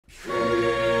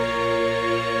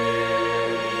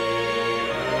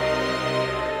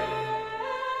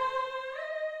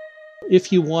if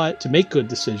you want to make good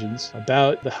decisions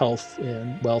about the health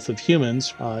and wealth of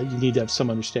humans, you need to have some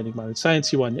understanding of modern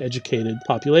science. You want an educated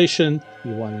population.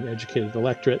 You want an educated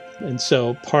electorate. And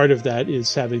so part of that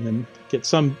is having them get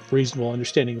some reasonable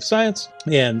understanding of science.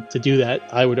 And to do that,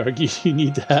 I would argue you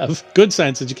need to have good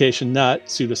science education, not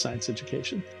pseudoscience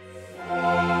education.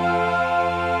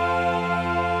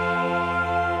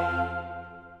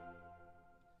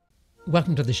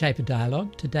 Welcome to the Shape of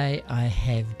Dialogue. Today I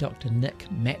have Dr. Nick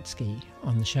Matzke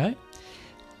on the show.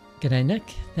 G'day, Nick.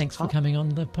 Thanks for coming on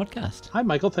the podcast. Hi,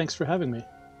 Michael. Thanks for having me.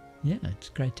 Yeah, it's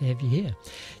great to have you here.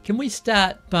 Can we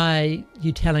start by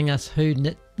you telling us who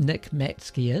Nick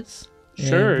Matzke is?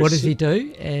 Sure. What does he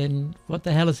do, and what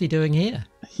the hell is he doing here?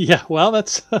 Yeah, well,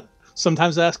 that's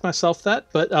sometimes I ask myself that.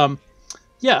 But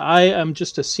I am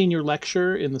just a senior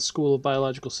lecturer in the School of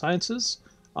Biological Sciences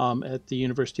at the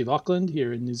University of Auckland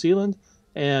here in New Zealand.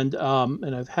 And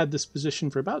I've had this position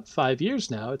for about 5 years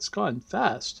now. It's gone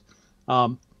fast.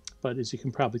 But as you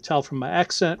can probably tell from my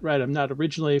accent, right, I'm not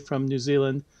originally from New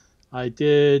Zealand. I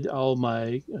did all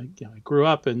my, I grew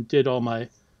up and did all my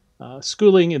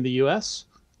schooling in the U.S.,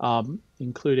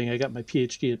 including I got my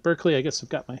PhD at Berkeley. I guess I've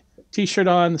got my T-shirt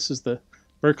on. This is the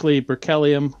Berkeley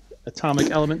Berkelium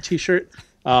atomic element T-shirt.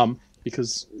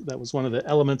 Because that was one of the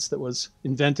elements that was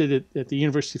invented at the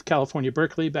University of California,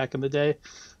 Berkeley back in the day.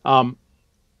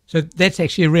 So that's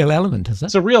actually a real element, is it?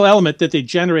 It's a real element that they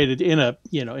generated in a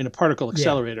particle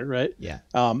accelerator, right? Yeah.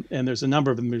 And there's a number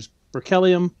of them. There's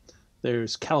berkelium,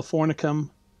 there's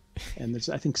californicum, and there's,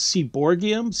 I think,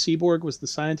 seaborgium. Seaborg was the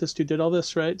scientist who did all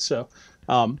this, right? So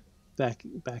back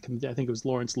in the day, I think it was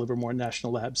Lawrence Livermore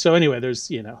National Lab. So anyway, there's,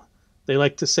 they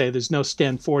like to say there's no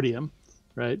Stanfordium,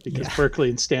 right? Because Berkeley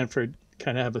and Stanford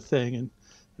kind of have a thing, and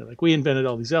they're like, we invented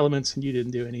all these elements and you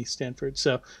didn't do any, Stanford.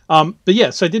 So, so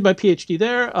I did my PhD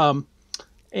there,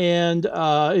 and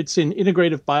it's in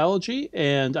integrative biology,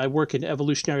 and I work in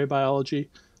evolutionary biology,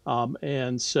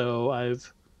 and so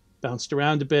I've bounced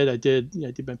around a bit. I did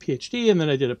my PhD, and then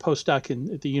I did a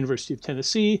postdoc at the University of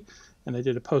Tennessee, and I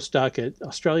did a postdoc at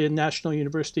Australian National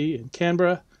University in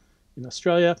Canberra, in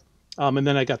Australia, and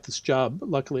then I got this job,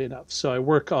 luckily enough. So I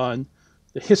work on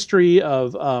the history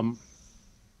of,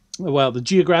 the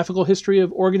geographical history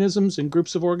of organisms and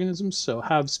groups of organisms. So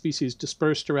how have species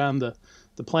dispersed around the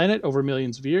planet over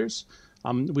millions of years?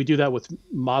 We do that with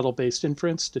model-based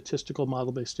inference, statistical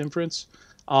model-based inference.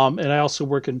 And I also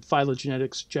work in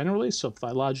phylogenetics generally. So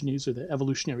phylogenies are the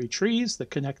evolutionary trees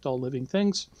that connect all living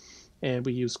things. And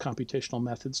we use computational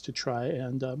methods to try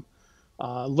and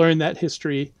learn that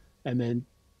history, and then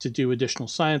to do additional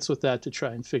science with that to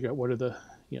try and figure out what are the,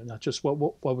 not just what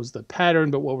was the pattern,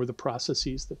 but what were the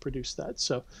processes that produced that.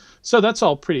 So that's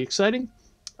all pretty exciting.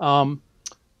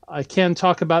 I can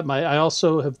talk about I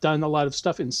also have done a lot of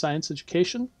stuff in science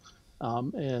education.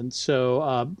 And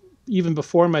so even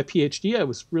before my PhD, I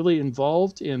was really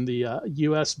involved in the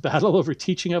U.S. battle over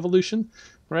teaching evolution,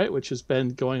 right, which has been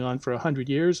going on for 100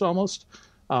 years almost.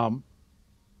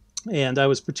 And I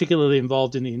was particularly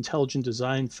involved in the intelligent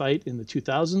design fight in the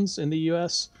 2000s in the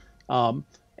U.S.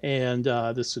 And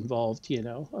this involved,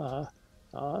 the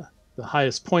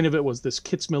highest point of it was this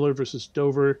Kitzmiller versus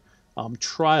Dover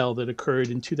trial that occurred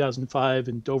in 2005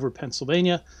 in Dover,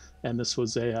 Pennsylvania. And this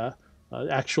was a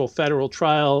actual federal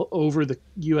trial over the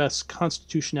U.S.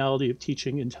 constitutionality of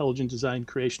teaching intelligent design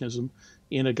creationism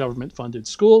in a government-funded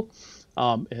school.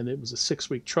 And it was a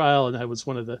 6-week trial, and I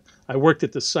worked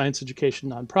at the science education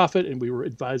nonprofit, and we were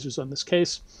advisors on this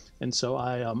case. And so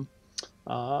I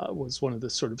was one of the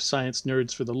sort of science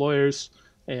nerds for the lawyers,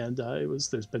 and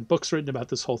there's been books written about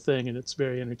this whole thing, and it's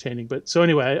very entertaining. But so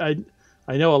anyway,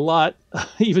 I know a lot,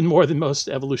 even more than most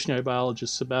evolutionary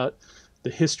biologists, about the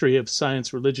history of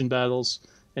science-religion battles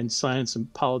and science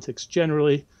and politics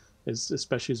generally,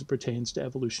 especially as it pertains to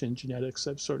evolution and genetics.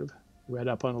 I've sort of read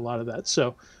up on a lot of that.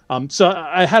 So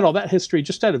I had all that history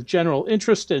just out of general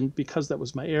interest, and because that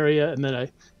was my area. And then I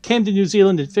came to New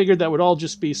Zealand and figured that would all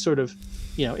just be sort of,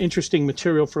 interesting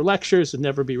material for lectures and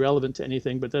never be relevant to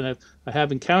anything. But then I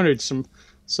have encountered some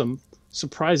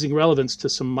surprising relevance to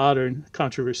some modern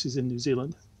controversies in New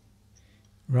Zealand.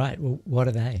 Right. Well, what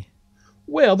are they?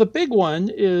 Well, the big one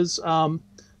is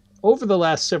over the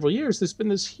last several years, there's been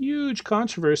this huge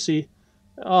controversy,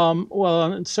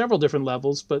 on several different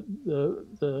levels, but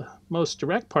the most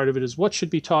direct part of it is what should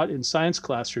be taught in science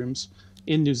classrooms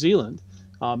in New Zealand,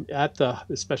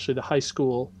 especially the high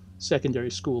school, secondary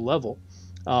school level.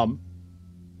 And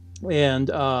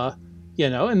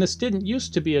this didn't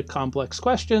used to be a complex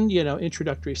question,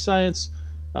 introductory science,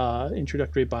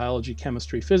 introductory biology,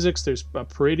 chemistry, physics. There's a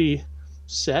pretty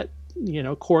set,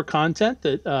 core content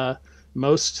that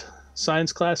most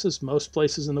science classes most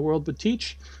places in the world would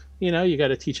teach. You got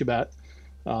to teach about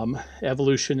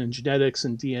evolution and genetics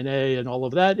and DNA and all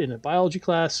of that in a biology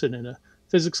class, and in a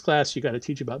physics class you got to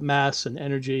teach about mass and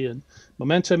energy and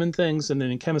momentum and things, and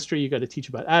then in chemistry you got to teach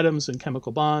about atoms and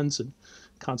chemical bonds and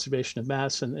conservation of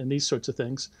mass and these sorts of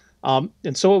things.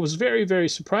 And so it was very, very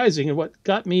surprising, and what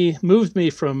moved me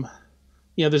from,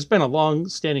 there's been a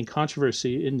long-standing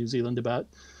controversy in New Zealand about,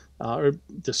 or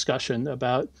discussion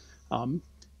about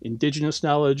indigenous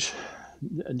knowledge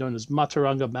known as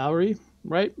mātauranga Maori,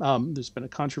 right? There's been a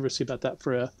controversy about that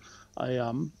for a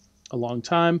long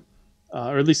time,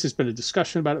 or at least there's been a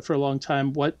discussion about it for a long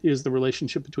time. What is the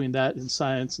relationship between that and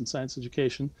science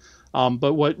education?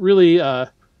 But what really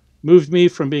moved me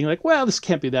from being like, well, this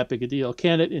can't be that big a deal,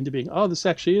 can it, into being, oh, this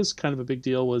actually is kind of a big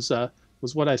deal, was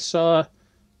what I saw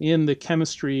in the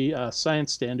chemistry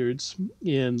science standards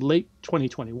in late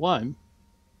 2021.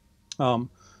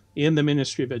 In the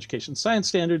Ministry of Education Science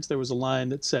Standards, there was a line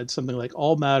that said something like,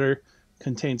 all matter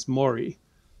contains Māori.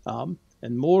 And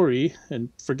Māori, and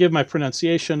forgive my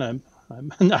pronunciation, I'm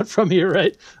not from here,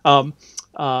 right? But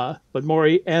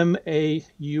Māori,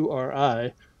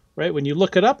 M-A-U-R-I, right? When you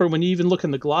look it up, or when you even look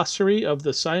in the glossary of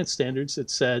the science standards, it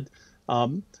said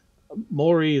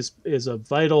Māori is a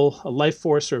life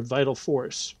force or vital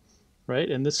force, right?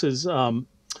 And this is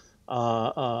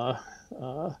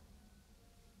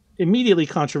immediately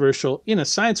controversial in a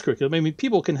science curriculum. I mean,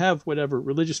 people can have whatever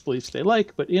religious beliefs they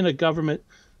like, but in a government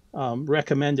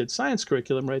recommended science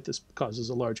curriculum, right, this causes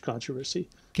a large controversy.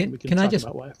 Can I just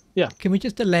about why? Yeah. Can we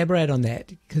just elaborate on that?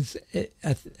 Because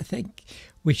I think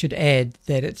we should add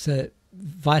that it's a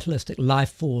vitalistic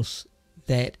life force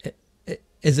that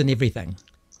is in everything.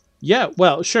 Yeah,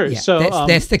 well, sure. Yeah, so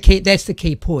that's the key. That's the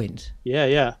key point. Yeah,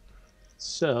 yeah.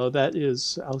 So that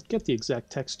is. I'll get the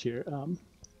exact text here.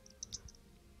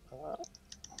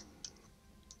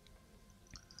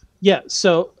 Yeah.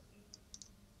 So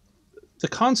the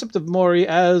concept of Māori,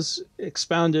 as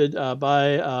expounded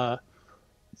by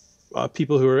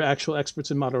people who are actual experts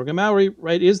in mātauranga Maori,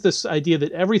 right, is this idea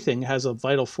that everything has a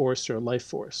vital force or a life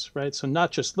force, right? So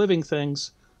not just living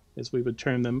things, as we would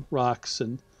term them, rocks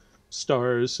and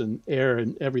stars and air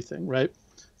and everything, right?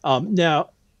 Now,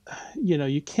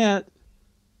 you can't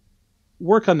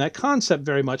work on that concept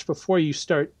very much before you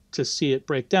start to see it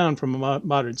break down from a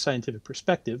modern scientific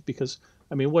perspective, because,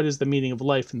 I mean, what is the meaning of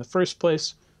life in the first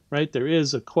place, right? There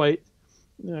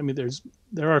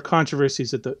are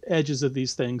controversies at the edges of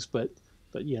these things, but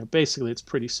basically it's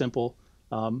pretty simple.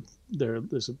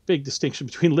 There's a big distinction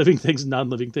between living things and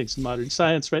non-living things in modern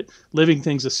science, right? Living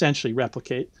things essentially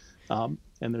replicate, and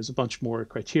there's a bunch more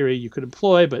criteria you could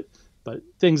employ, but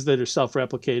things that are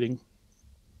self-replicating,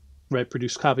 right,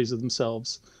 produce copies of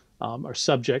themselves, are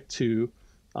subject to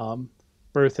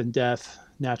birth and death,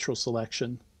 natural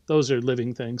selection. Those are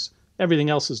living things. Everything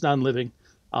else is non-living.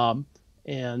 And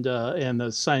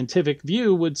the scientific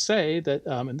view would say that,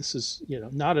 and this is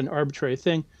not an arbitrary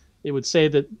thing, it would say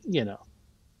that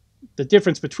the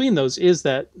difference between those is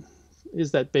that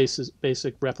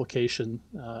basic replication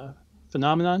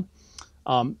phenomenon.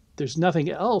 There's nothing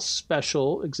else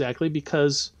special exactly,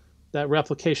 because that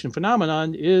replication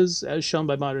phenomenon is, as shown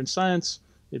by modern science,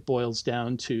 it boils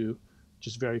down to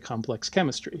just very complex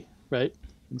chemistry, right?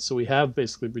 And so we have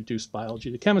basically reduced biology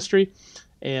to chemistry,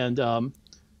 and that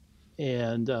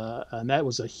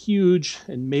was a huge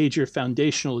and major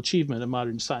foundational achievement of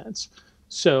modern science.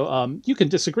 So you can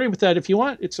disagree with that if you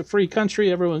want. It's a free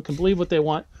country. Everyone can believe what they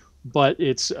want. But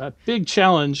it's a big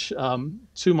challenge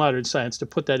to modern science to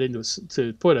put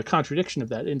a contradiction of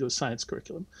that into a science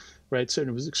curriculum, right? So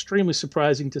it was extremely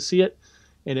surprising to see it.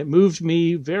 And it moved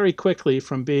me very quickly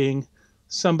from being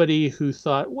somebody who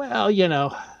thought, well,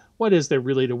 what is there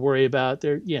really to worry about?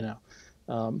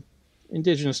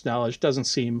 Indigenous knowledge doesn't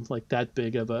seem like that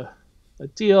big of a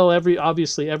deal.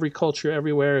 Obviously, every culture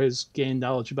everywhere has gained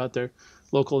knowledge about their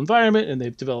local environment, and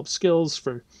they've developed skills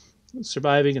for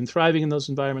surviving and thriving in those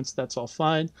environments. That's all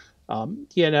fine.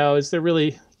 Is there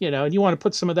really, and you want to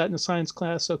put some of that in a science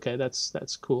class? Okay,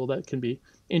 that's cool. That can be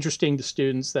interesting to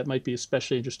students. That might be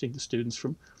especially interesting to students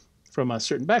from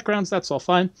certain backgrounds. That's all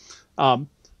fine.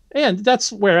 And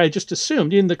that's where I just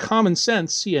assumed, in the common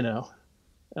sense,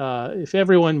 if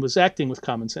everyone was acting with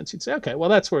common sense, you'd say, okay, well,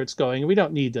 that's where it's going. We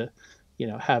don't need to,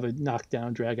 have a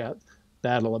knockdown, drag-out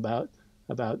battle about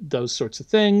those sorts of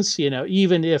things.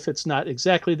 Even if it's not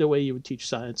exactly the way you would teach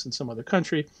science in some other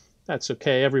country, that's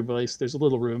okay. There's a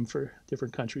little room for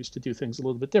different countries to do things a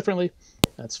little bit differently.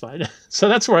 That's fine. So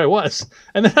that's where I was.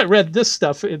 And then I read this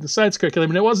stuff in the science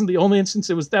curriculum, and it wasn't the only instance.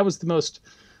 That was the most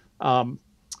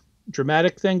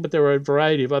dramatic thing, but there were a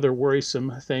variety of other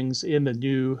worrisome things in the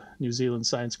New Zealand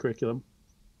science curriculum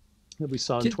that we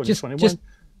saw in 2021.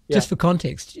 Just for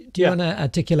context, do you want to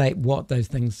articulate what those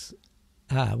things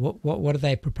are? What are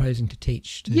they proposing to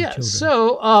teach to children?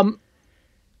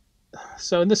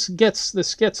 So and this gets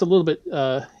a little bit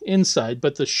inside,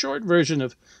 but the short version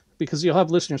of, because you'll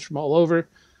have listeners from all over,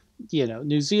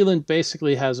 New Zealand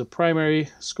basically has a primary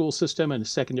school system and a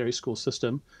secondary school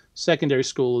system. Secondary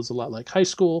school is a lot like high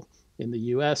school in the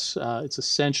U.S. It's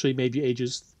essentially maybe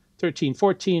ages 13,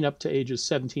 14 up to ages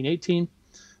 17, 18.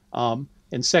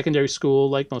 And secondary school,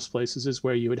 like most places, is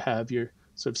where you would have your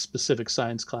sort of specific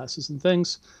science classes and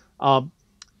things. The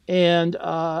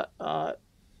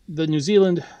New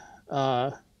Zealand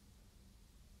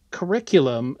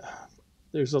curriculum,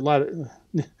 there's a lot of,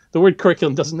 the word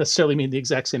curriculum doesn't necessarily mean the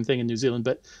exact same thing in New Zealand,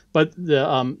 but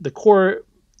the core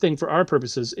thing for our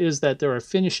purposes is that there are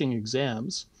finishing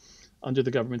exams under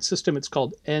the government system. It's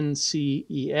called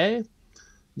NCEA,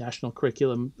 National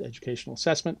Curriculum Educational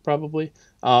Assessment, probably.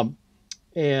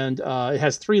 And it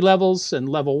has 3 levels, and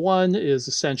level 1 is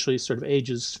essentially sort of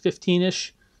ages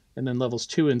 15-ish, and then levels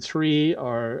 2 and 3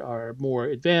 are more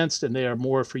advanced, and they are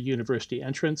more for university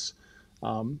entrance.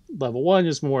 Level 1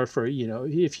 is more for,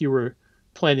 if you were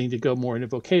planning to go more in a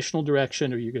vocational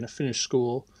direction, or you're going to finish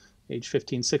school age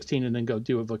 15, 16, and then go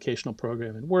do a vocational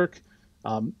program and work.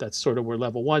 That's sort of where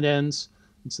level 1 ends.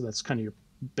 And so that's kind of your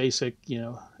basic,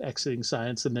 exiting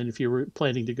science. And then if you were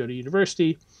planning to go to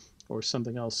university or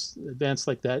something else advanced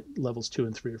like that, levels 2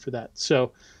 and 3 are for that.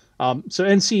 So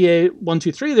NCEA 1,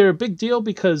 2, 3, they're a big deal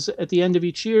because at the end of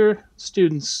each year,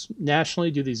 students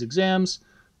nationally do these exams,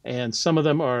 and some of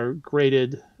them are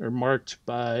graded or marked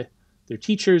by their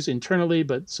teachers internally,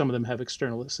 but some of them have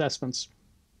external assessments.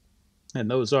 And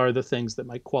those are the things that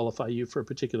might qualify you for a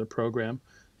particular program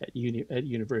at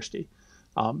university.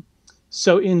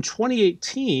 So in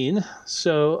 2018,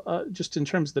 just in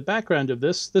terms of the background of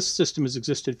this system has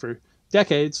existed for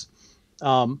decades.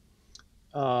 In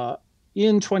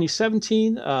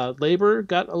 2017, Labour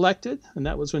got elected, and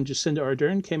that was when Jacinda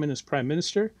Ardern came in as prime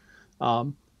minister.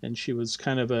 And she was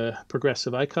kind of a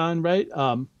progressive icon, right?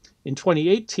 In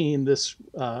 2018, this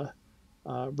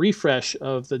refresh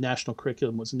of the national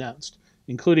curriculum was announced,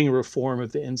 including a reform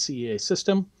of the NCEA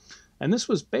system. And this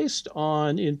was based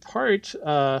on, in part,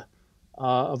 a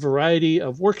variety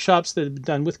of workshops that had been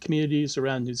done with communities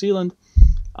around New Zealand.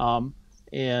 And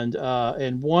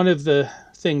one of the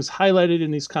things highlighted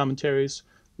in these commentaries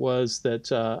was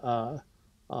that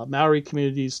Maori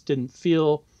communities didn't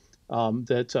feel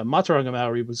that Mātauranga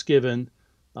Maori was given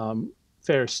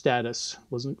fair status,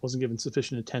 wasn't given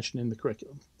sufficient attention in the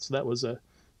curriculum. So that was a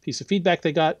piece of feedback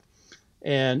they got.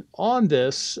 And on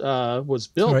this was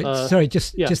built.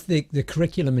 Just the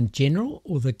curriculum in general,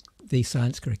 or the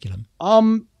science curriculum?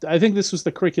 I think this was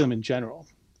the curriculum in general.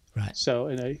 Right. So,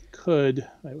 and I had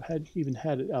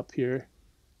it up here.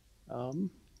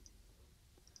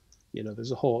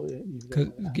 There's a whole.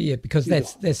 Because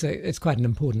it's quite an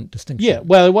important distinction. Yeah.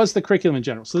 Well, it was the curriculum in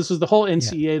general. So this is the whole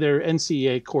NCEA. Yeah. There are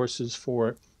NCEA courses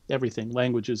for everything,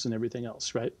 languages and everything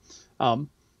else, right?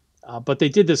 But they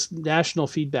did this national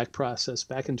feedback process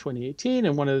back in 2018,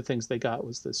 and one of the things they got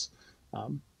was this.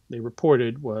 They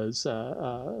reported was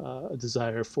a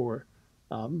desire for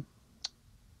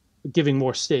giving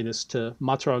more status to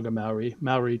Mātauranga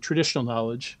Maori traditional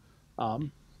knowledge,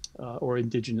 or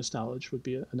indigenous knowledge would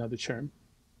be another term.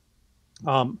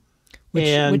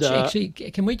 Which actually,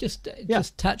 can we just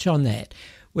touch on that?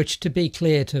 Which, to be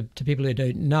clear to people who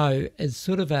don't know, is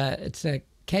sort of it's a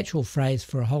catch-all phrase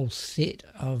for a whole set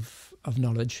of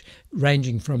knowledge,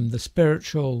 ranging from the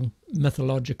spiritual,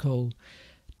 mythological,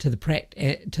 to the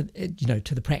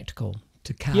practical,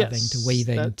 to carving, to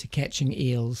weaving, to catching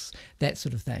eels, that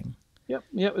sort of thing. Yep,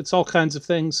 it's all kinds of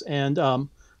things, and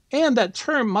that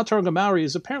term Mātauranga Maori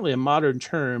is apparently a modern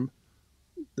term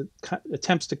that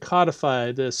attempts to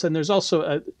codify this. And there's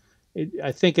also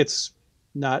I think it's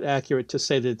not accurate to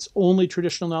say that it's only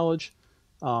traditional knowledge.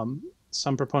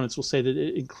 Some proponents will say that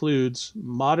it includes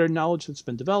modern knowledge that's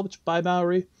been developed by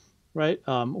Maori, right,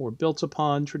 or built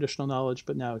upon traditional knowledge,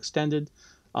 but now extended.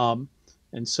 And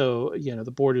so,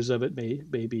 the borders of it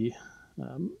may be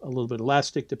a little bit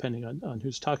elastic depending on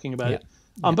who's talking about it.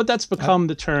 But that's become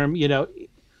the term.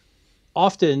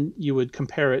 Often you would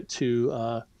compare it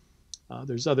to,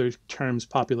 there's other terms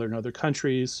popular in other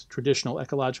countries, traditional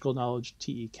ecological knowledge,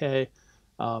 TEK,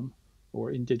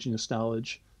 or indigenous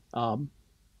knowledge.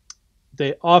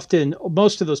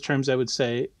 Most of those terms, I would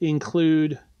say,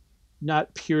 include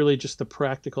not purely just the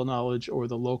practical knowledge or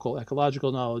the local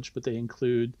ecological knowledge, but they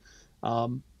include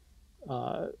some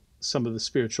of the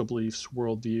spiritual beliefs,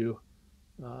 worldview,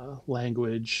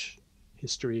 language,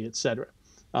 history, etc.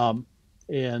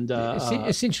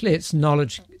 Essentially, it's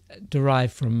knowledge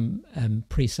derived from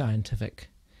pre-scientific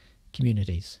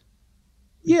communities.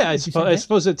 Yeah, I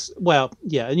suppose it's, well,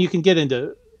 yeah, and you can get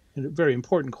into a very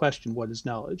important question: what is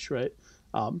knowledge, right?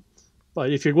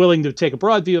 But if you're willing to take a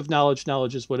broad view of knowledge,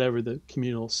 knowledge is whatever the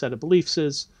communal set of beliefs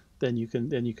is. Then you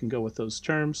can go with those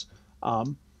terms.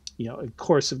 Of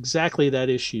course, exactly that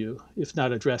issue, if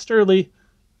not addressed early,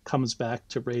 comes back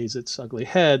to raise its ugly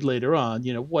head later on.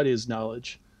 What is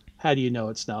knowledge? How do you know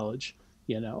it's knowledge?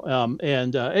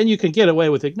 And you can get away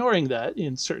with ignoring that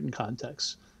in certain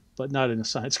contexts, but not in a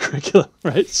science curriculum,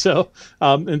 right? So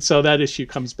that issue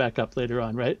comes back up later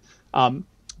on, right?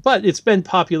 But it's been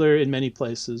popular in many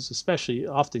places, especially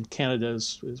often Canada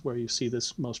is where you see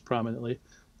this most prominently,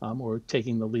 or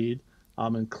taking the lead.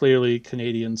 And clearly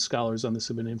Canadian scholars on this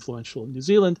have been influential in New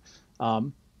Zealand,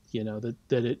 that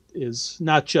it is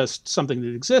not just something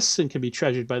that exists and can be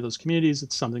treasured by those communities.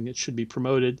 It's something that should be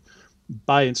promoted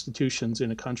by institutions in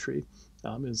a country,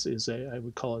 I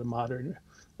would call it a modern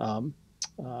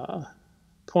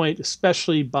point,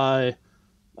 especially by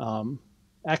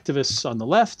activists on the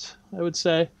left, I would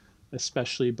say,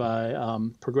 especially by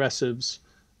progressives.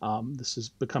 This has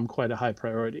become quite a high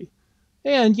priority.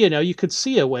 And, you could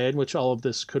see a way in which all of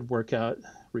this could work out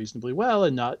reasonably well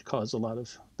and not cause a lot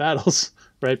of battles,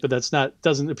 right? But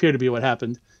doesn't appear to be what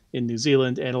happened in New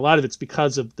Zealand. And a lot of it's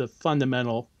because of the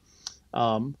fundamental,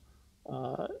 as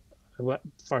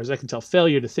far as I can tell,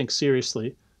 failure to think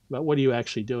seriously about what are you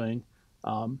actually doing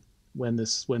when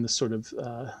this sort of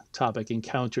topic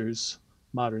encounters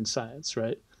modern science,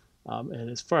 right? And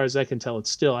as far as I can tell,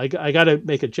 it's still, I got to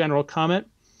make a general comment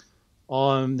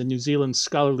on the New Zealand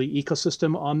scholarly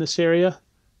ecosystem on this area.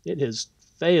 It has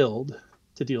failed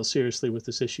to deal seriously with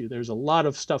this issue. There's a lot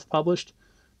of stuff published,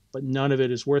 but none of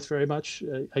it is worth very much.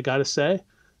 I got to say,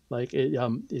 like, it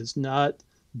is not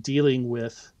dealing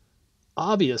with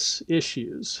obvious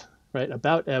issues, right,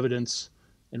 about evidence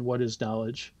and what is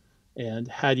knowledge and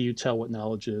how do you tell what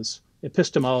knowledge is.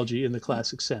 Epistemology in the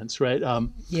classic sense, right?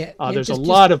 There's a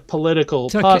lot of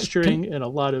political posturing and a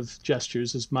lot of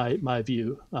gestures, is my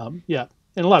view. And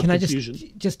a lot of confusion.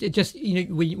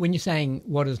 When you're saying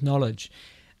what is knowledge,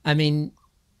 I mean,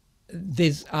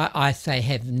 I say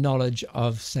have knowledge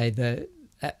of, say,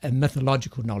 a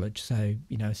mythological knowledge. So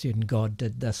a certain god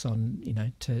did this on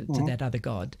to that other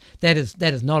god. That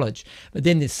is knowledge. But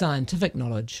then there's scientific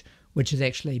knowledge, which is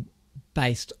actually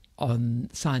based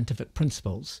on scientific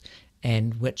principles,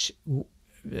 and which,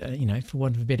 for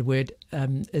want of a better word,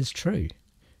 is true.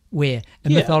 Where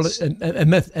mythological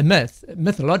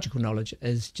knowledge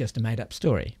is just a made-up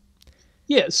story.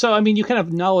 Yeah, so, I mean, you can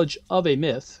have knowledge of a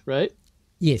myth, right?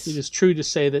 Yes. It is true to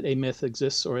say that a myth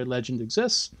exists or a legend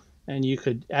exists, and you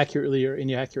could accurately or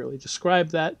inaccurately describe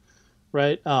that,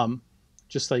 right?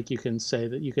 Just like you can say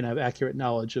that you can have accurate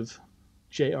knowledge of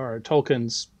J.R.R.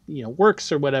 Tolkien's,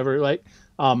 works or whatever, like,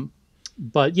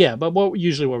 but what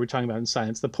we're talking about in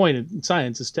science, the point in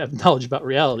science is to have knowledge about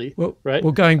reality, right?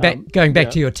 Well, going back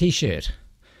to your T-shirt.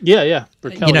 Yeah.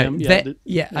 Berkelium,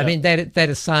 I mean, that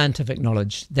is scientific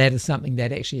knowledge. That is something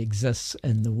that actually exists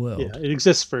in the world. Yeah, it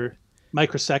exists for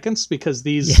microseconds because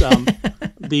these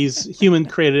these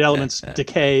human-created elements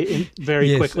decay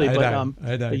very quickly. I know.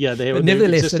 They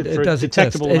nevertheless, existed for a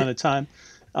detectable amount of time.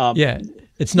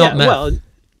 It's not myth. Well,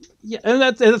 and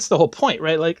that's the whole point,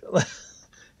 right? Like,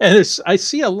 and I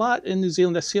see a lot in New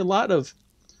Zealand. I see a lot of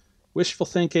wishful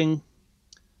thinking,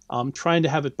 trying to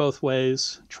have it both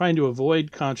ways, trying to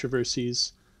avoid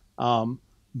controversies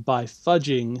by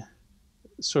fudging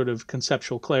sort of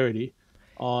conceptual clarity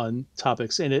on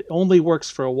topics. And it only works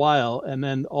for a while, and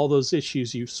then all those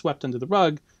issues you swept under the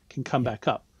rug can come back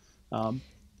up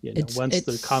once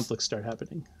the conflicts start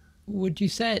happening. Would you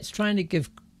say it's trying to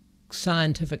give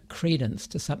scientific credence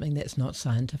to something that's not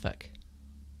scientific?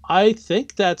 I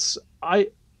think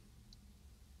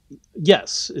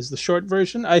yes is the short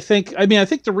version. I think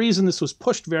the reason this was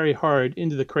pushed very hard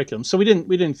into the curriculum. So we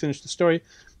didn't finish the story.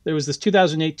 There was this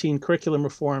 2018 curriculum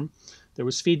reform. There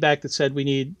was feedback that said we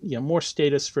need more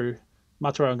status for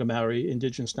Mātauranga Maori,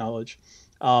 indigenous knowledge.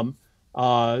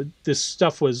 This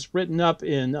stuff was written up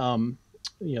in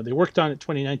they worked on it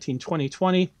 2019,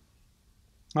 2020,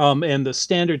 and the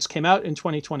standards came out in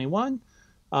 2021.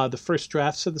 The first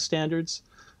drafts of the standards.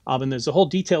 And there's a whole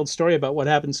detailed story about what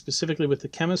happened specifically with the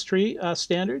chemistry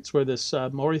standards, where this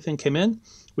Māori thing came in.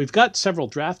 We've got several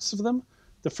drafts of them.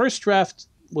 The first draft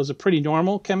was a pretty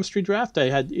normal chemistry draft. I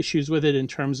had issues with it in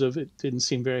terms of it didn't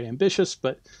seem very ambitious,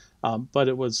 but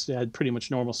it had pretty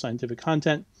much normal scientific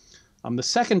content. The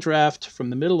second draft from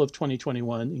the middle of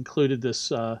 2021 included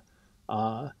this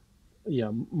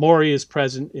Māori is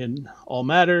present in all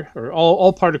matter, or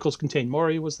all particles contain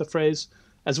Māori was the phrase,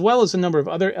 as well as a number of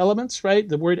other elements, right?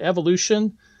 The word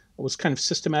evolution was kind of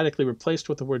systematically replaced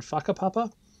with the word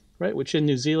whakapapa, right? Which in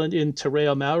New Zealand, in Te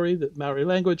Reo Maori, the Maori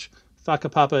language,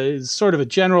 whakapapa is sort of a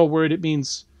general word. It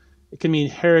can mean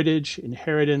heritage,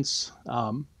 inheritance,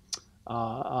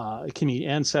 it can mean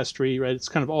ancestry, right? It's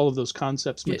kind of all of those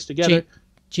concepts mixed together.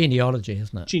 Genealogy,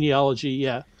 isn't it? Genealogy,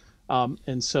 yeah.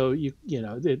 And so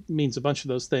it means a bunch of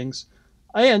those things,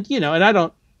 and I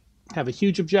don't have a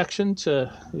huge objection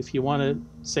to if you want to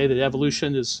say that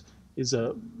evolution is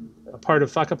a part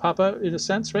of whakapapa in a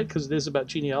sense, right? Because it is about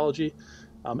genealogy,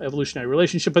 evolutionary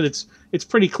relationship. But it's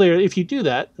pretty clear if you do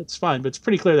that, that's fine. But it's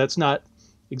pretty clear that's not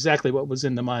exactly what was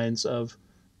in the minds of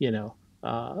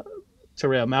Te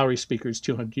Reo Maori speakers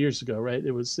 200 years ago, right?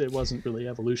 It wasn't really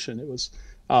evolution. It was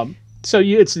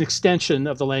it's an extension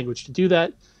of the language to do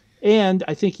that. And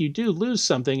I think you do lose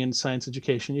something in science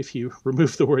education if you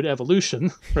remove the word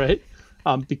evolution, right?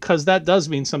 Because that does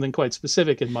mean something quite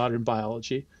specific in modern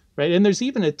biology, right? And there's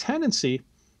even a tendency.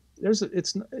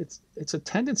 It's a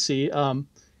tendency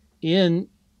in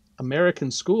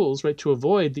American schools, right, to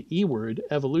avoid the E word,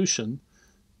 evolution,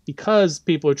 because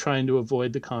people are trying to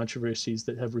avoid the controversies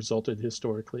that have resulted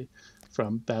historically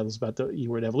from battles about the E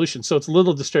word, evolution. So it's a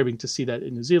little disturbing to see that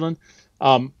in New Zealand.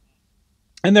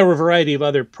 And there were a variety of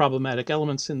other problematic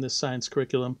elements in this science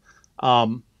curriculum.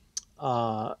 The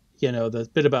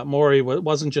bit about Māori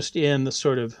wasn't just in the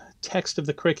sort of text of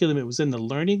the curriculum, it was in the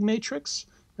learning matrix,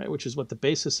 right, which is what the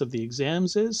basis of the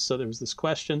exams is. So there was this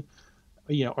question,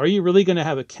 are you really going to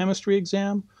have a chemistry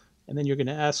exam? And then you're going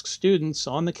to ask students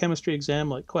on the chemistry exam,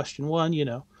 like question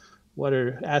 1, what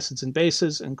are acids and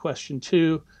bases? And question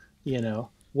 2,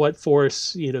 what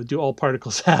force, do all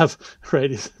particles have,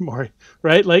 right?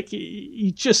 Right? Like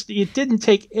it didn't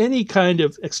take any kind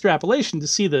of extrapolation to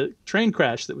see the train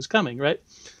crash that was coming, right?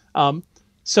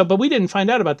 But we didn't find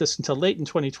out about this until late in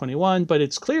 2021, but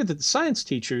it's clear that the science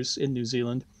teachers in New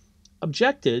Zealand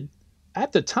objected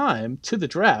at the time to the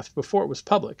draft before it was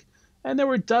public. And there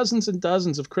were dozens and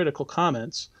dozens of critical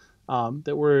comments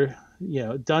that were,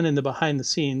 done in the behind the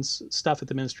scenes stuff at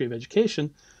the Ministry of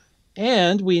Education.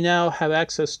 And we now have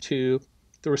access to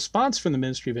the response from the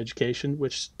Ministry of Education,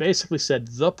 which basically said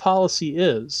the policy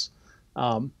is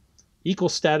equal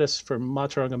status for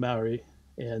Mātauranga Maori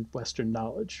and Western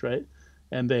knowledge, right?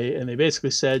 And they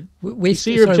basically said,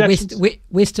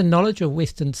 Western knowledge or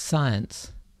Western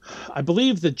science? I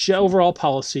believe the overall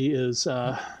policy is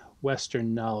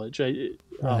Western knowledge, right?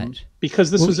 Because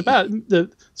this was about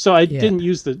didn't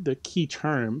use the key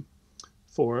term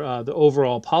for the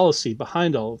overall policy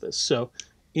behind all of this. So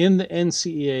in the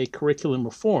NCEA curriculum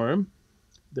reform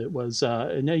that was,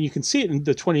 and now you can see it in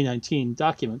the 2019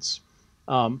 documents,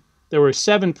 there were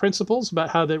 7 principles about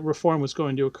how the reform was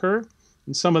going to occur.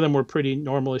 And some of them were pretty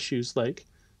normal issues like,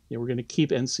 we're going to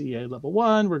keep NCEA level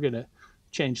 1, we're going to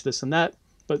change this and that.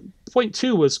 But point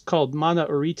 2 was called mana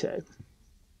orite,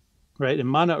 right? And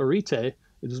mana orite, it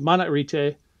was mana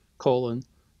orite,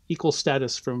 equal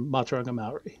status from Mātauranga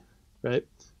Maori. Right,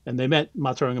 and they meant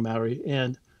Mātauranga Maori,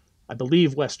 and I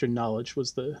believe Western knowledge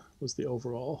was the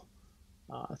overall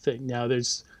thing. Now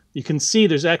you can see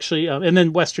there's actually, and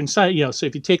then Western science. So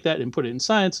if you take that and put it in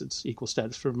science, it's equal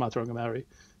status for Mātauranga Maori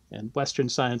and Western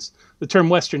science. The term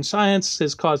Western science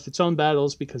has caused its own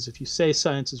battles because if you say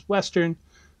science is Western,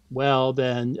 well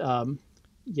then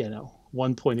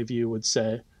one point of view would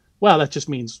say, well, that just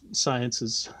means science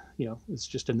is it's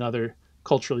just another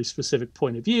culturally specific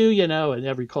point of view, and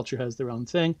every culture has their own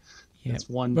thing. Yeah. That's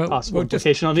one possible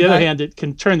implication. On the other hand, it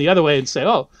can turn the other way and say,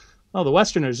 oh, the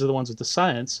Westerners are the ones with the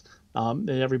science, and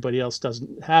everybody else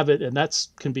doesn't have it, and that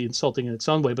can be insulting in its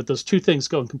own way. But those two things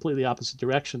go in completely opposite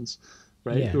directions,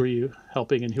 right? Yeah. Who are you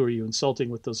helping and who are you insulting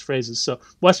with those phrases? So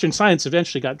Western science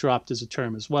eventually got dropped as a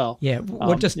term as well. Yeah,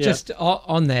 well, just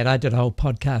on that, I did a whole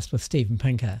podcast with Stephen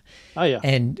Pinker. Oh, yeah.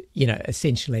 And,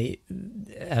 essentially...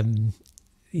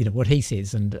 what he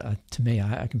says, and to me,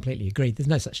 I completely agree. There's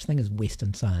no such thing as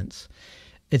Western science.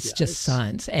 It's just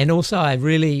science. And also, a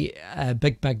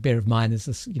big bugbear of mine is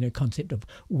this, concept of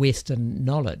Western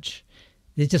knowledge.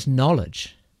 There's just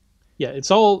knowledge. Yeah, it's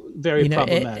all very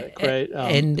problematic, right?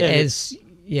 As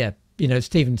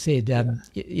Stephen said,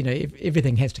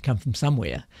 everything has to come from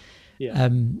somewhere. Yeah.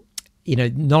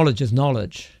 Knowledge is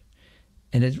knowledge,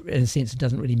 and in a sense, it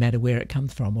doesn't really matter where it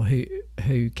comes from or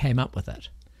who came up with it.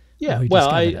 Yeah, well,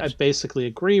 I basically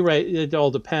agree, right? It all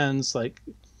depends. Like,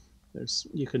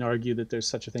 you can argue that there's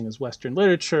such a thing as Western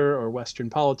literature or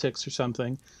Western politics or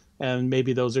something. and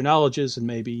maybe those are knowledges, and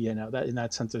maybe, you know, that in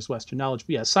that sense there's Western knowledge.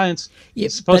 But yeah, science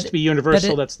is supposed to be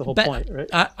universal. That's the whole point, right?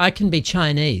 I can be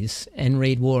Chinese and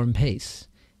read War and Peace,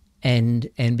 and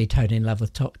be totally in love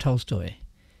with Tolstoy.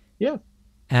 Yeah.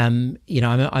 You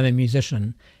know, I'm a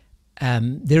musician.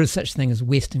 There is such thing as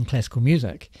Western classical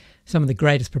music. Some of the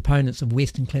greatest proponents of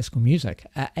Western classical music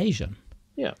are Asian.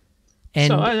 Yeah. And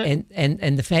so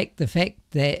and the fact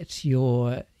that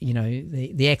your, you know,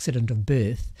 the accident of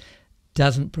birth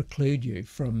doesn't preclude you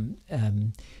from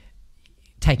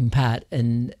taking part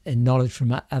in knowledge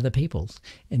from other peoples.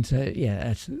 And so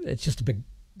yeah, it's just a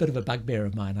bit of a bugbear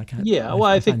of mine. I can't. Yeah, well,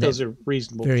 I think those are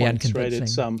reasonable very points, right?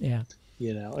 It's yeah.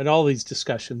 You know, in all these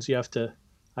discussions,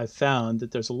 I've found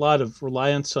that there's a lot of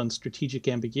reliance on strategic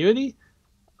ambiguity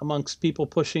amongst people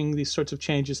pushing these sorts of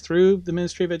changes through the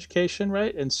Ministry of Education,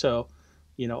 right? And so,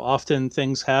 you know, often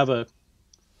things have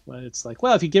it's like,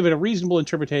 well, if you give it a reasonable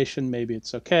interpretation, maybe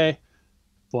it's okay,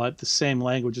 but the same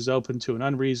language is open to an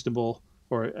unreasonable,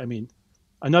 or I mean,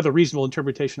 another reasonable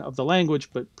interpretation of the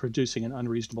language, but producing an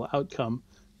unreasonable outcome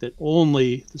that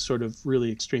only the sort of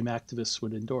really extreme activists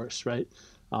would endorse, right?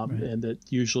 Right. And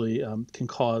that usually can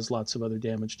cause lots of other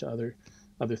damage to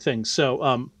other things.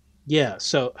 So yeah,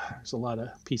 so there's a lot of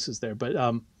pieces there, but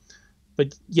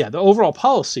yeah, the overall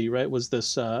policy, right, was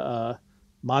this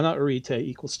mana urite,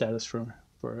 equal status for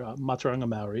Mātauranga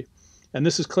Maori, and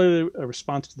this is clearly a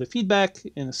response to the feedback,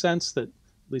 in a sense that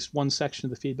at least one section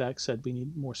of the feedback said we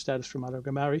need more status for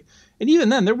Mātauranga Maori, and even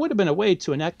then there would have been a way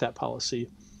to enact that policy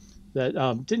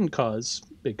that didn't cause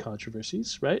big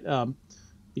controversies, right?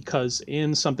 Because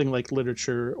in something like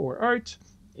literature or art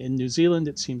in New Zealand,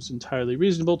 it seems entirely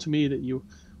reasonable to me that you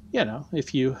know,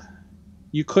 if you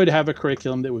could have a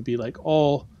curriculum that would be like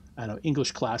all, I don't know,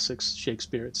 English classics,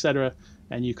 Shakespeare, etc.,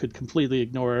 and you could completely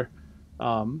ignore,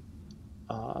 you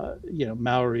know,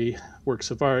 Maori works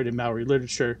of art and Maori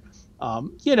literature.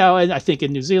 You know, and I think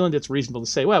in New Zealand it's reasonable to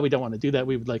say, well, we don't want to do that.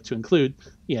 We would like to include,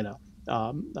 you know,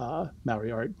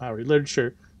 Maori art, Maori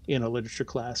literature in a literature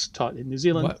class taught in New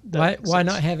Zealand. Why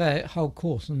not have a whole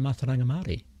course on Mātauranga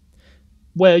Māori?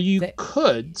 Well, you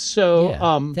could. So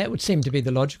yeah, that would seem to be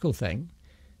the logical thing.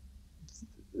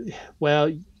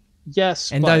 Well,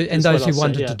 yes, and those who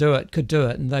wanted to do it could do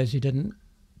it, and those who didn't.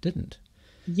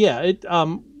 Yeah,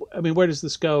 I mean, where does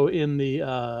this go in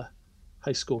the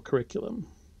high school curriculum,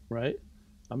 right?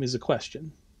 Is a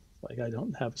question. Like, I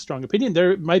don't have a strong opinion.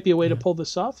 There might be a way to pull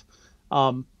this off.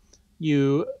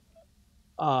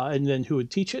 And then who would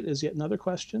teach it is yet another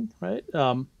question, right?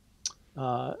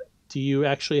 Do you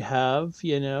actually have,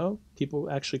 you know, people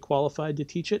actually qualified to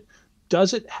teach it?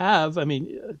 Does it have, I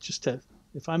mean,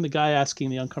 if I'm the guy asking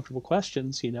the uncomfortable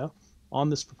questions, you know, on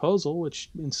this proposal, which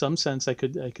in some sense I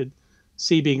could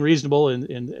see being reasonable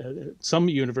in some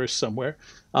universe somewhere,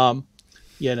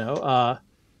 you know,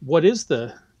 what is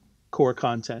the core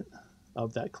content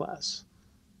of that class,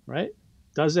 right?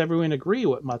 Does everyone agree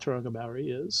what Mātauranga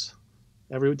Maori is?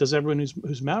 Does everyone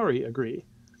who's Maori agree?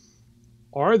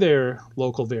 Are there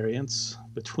local variants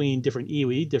between different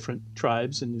iwi, different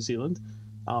tribes in New Zealand?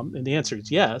 And the answer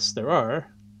is yes, there are.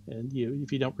 And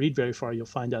if you don't read very far, you'll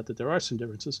find out that there are some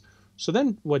differences. So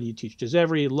then what do you teach? Does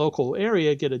every local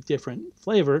area get a different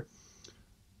flavor?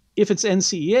 If it's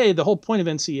NCEA, the whole point of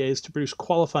NCEA is to produce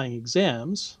qualifying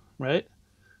exams, right?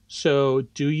 So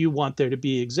do you want there to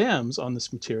be exams on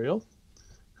this material?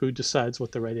 Who decides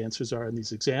what the right answers are in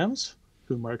these exams?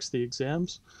 Who marks the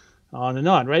exams? On and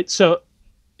on, right? So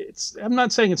I'm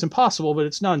not saying it's impossible, but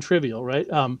it's non-trivial, right?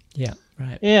 Yeah,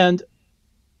 right.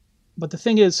 But the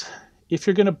thing is, if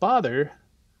you're going to bother,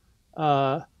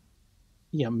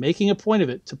 you know, making a point of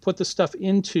it to put the stuff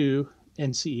into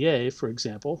NCEA, for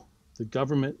example, the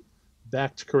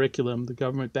government-backed curriculum, the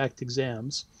government-backed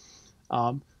exams,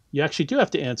 you actually do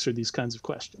have to answer these kinds of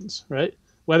questions, right?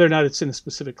 Whether or not it's in a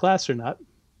specific class or not.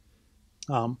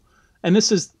 And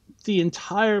this is the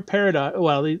entire paradox.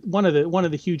 Well, one of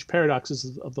the huge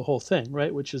paradoxes of the whole thing,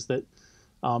 right? Which is that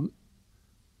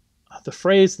the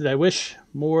phrase that I wish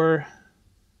more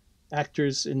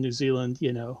actors in New Zealand,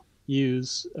 you know,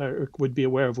 use or would be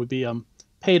aware of would be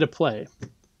pay to play,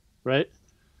 right?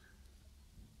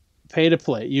 Pay to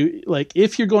play. You like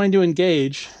if you're going to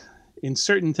engage in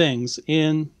certain things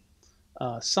in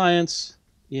science,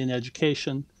 in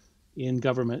education, in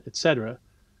government, etc.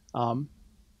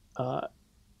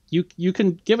 You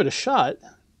can give it a shot,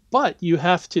 but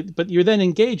you're then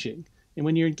engaging. And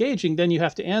when you're engaging, then you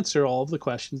have to answer all of the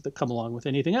questions that come along with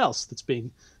anything else that's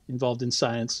being involved in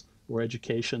science or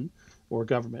education or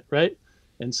government, right?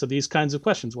 And so these kinds of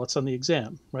questions, what's on the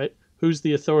exam, right? Who's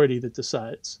the authority that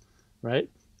decides, right?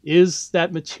 Is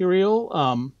that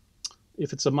material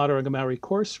if it's a Mātauranga Maori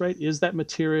course, right, is that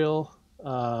material,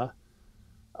 what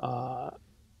am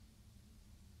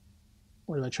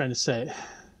I trying to say?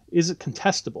 Is it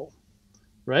contestable,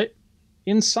 right?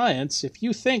 In science, if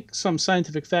you think some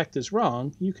scientific fact is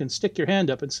wrong, you can stick your hand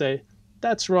up and say,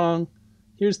 that's wrong.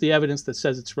 Here's the evidence that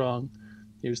says it's wrong.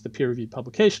 Here's the peer-reviewed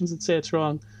publications that say it's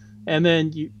wrong. And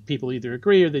then people either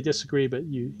agree or they disagree, but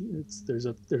there's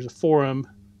a forum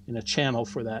and a channel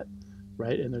for that,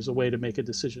 right? And there's a way to make a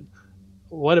decision.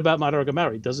 What about Mātauranga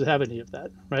Maori? Does it have any of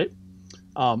that, right?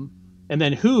 And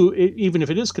then even if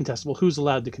it is contestable, who's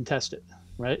allowed to contest it,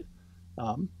 right?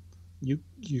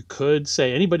 You could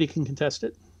say anybody can contest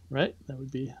it, right? That would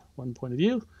be one point of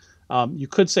view. You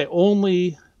could say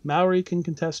only Maori can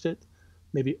contest it.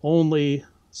 Maybe only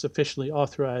sufficiently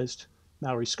authorized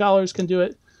Maori scholars can do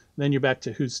it. And then you're back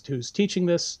to who's teaching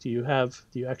this. Do you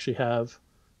actually have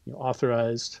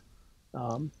authorized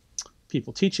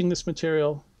people teaching this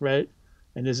material, right?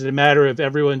 And is it a matter of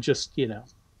everyone just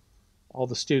all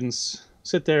the students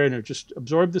sit there and just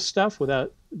absorb this stuff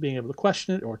without being able to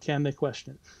question it, or can they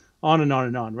question it? On and on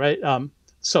and on, right?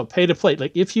 So pay to play.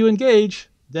 Like if you engage,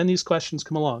 then these questions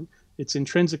come along. It's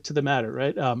intrinsic to the matter,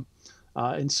 right?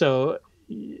 And so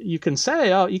you can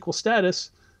say, oh, equal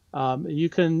status. You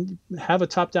can have a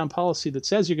top-down policy that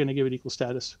says you're going to give it equal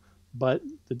status, but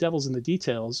the devil's in the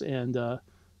details, and the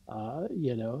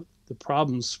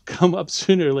problems come up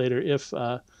sooner or later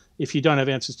if you don't have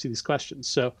answers to these questions.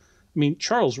 So, I mean,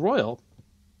 Charles Royal,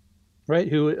 right?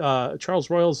 Charles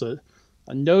Royal's a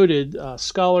noted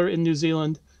scholar in New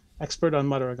Zealand, expert on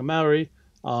Mātauranga Maori.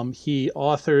 He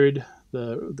authored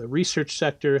the research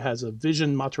sector has a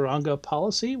Vision Mātauranga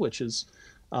policy, which is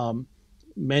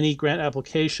many grant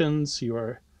applications.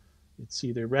 It's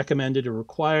either recommended or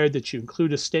required that you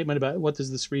include a statement about what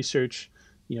does this research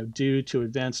do to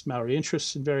advance Maori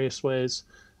interests in various ways.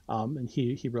 And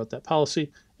he wrote that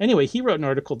policy. Anyway, he wrote an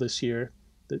article this year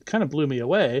that kind of blew me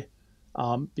away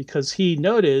because he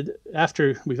noted,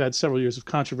 after we've had several years of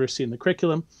controversy in the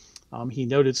curriculum, he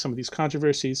noted some of these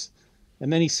controversies.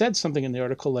 And then he said something in the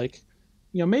article like,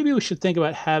 maybe we should think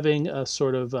about having a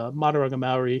sort of Mātauranga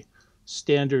Maori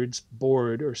standards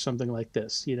board or something like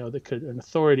this, an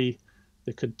authority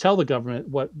that could tell the government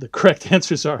what the correct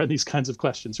answers are on these kinds of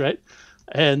questions, right?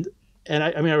 And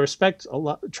I respect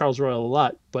Charles Royal a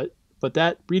lot, but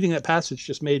that reading that passage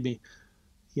just made me,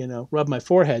 rub my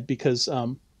forehead because,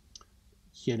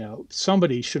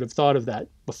 somebody should have thought of that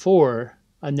before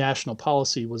a national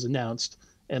policy was announced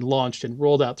and launched and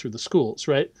rolled out through the schools,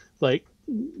 right? Like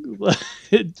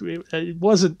it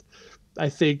wasn't, I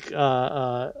think,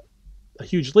 a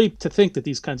huge leap to think that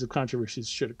these kinds of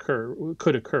controversies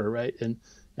could occur, right? And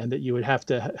that you would have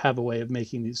to have a way of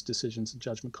making these decisions and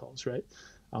judgment calls, right?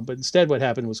 But instead what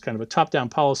happened was kind of a top-down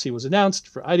policy was announced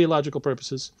for ideological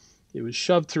purposes. It was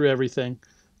shoved through everything.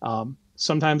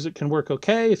 Sometimes it can work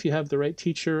okay if you have the right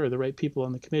teacher or the right people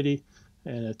on the committee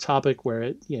and a topic where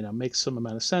it makes some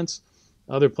amount of sense.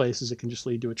 Other places it can just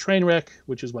lead to a train wreck,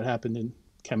 which is what happened in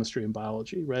chemistry and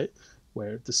biology, right?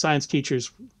 Where the science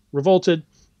teachers revolted,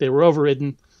 they were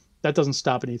overridden. That doesn't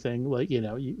stop anything. Like,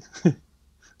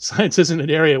 science isn't an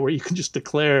area where you can just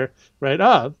declare, right,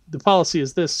 the policy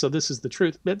is this, so this is the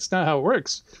truth. That's not how it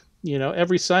works.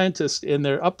 Every scientist in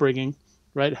their upbringing,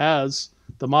 right, has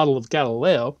the model of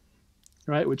Galileo,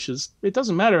 right, which is, it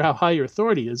doesn't matter how high your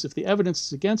authority is. If the evidence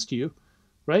is against you,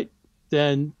 right,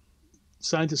 then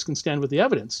scientists can stand with the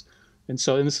evidence. And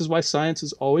this is why science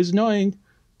is always annoying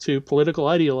to political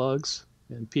ideologues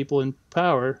and people in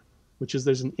power, which is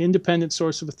there's an independent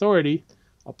source of authority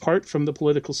apart from the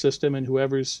political system and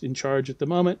whoever's in charge at the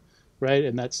moment, right?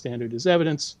 And that standard is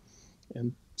evidence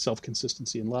and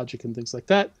self-consistency and logic and things like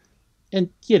that. And,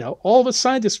 all of us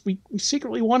scientists, we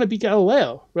secretly want to be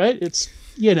Galileo, right? It's,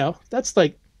 that's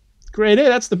like grade A,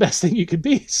 that's the best thing you could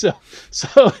be. So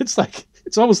it's like,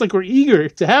 it's almost like we're eager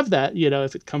to have that,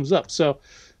 if it comes up. So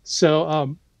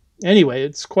anyway,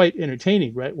 it's quite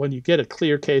entertaining, right? When you get a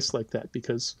clear case like that,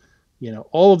 because,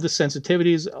 all of the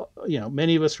sensitivities,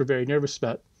 many of us were very nervous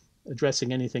about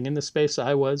addressing anything in this space.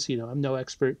 I was, I'm no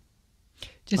expert.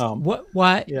 Just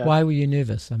why were you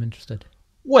nervous? I'm interested.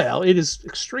 Well, it is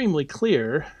extremely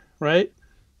clear, right?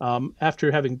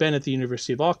 After having been at the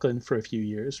University of Auckland for a few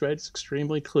years, right? It's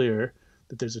extremely clear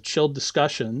that there's a chilled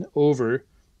discussion over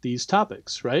these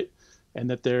topics, right? And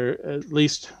that there, at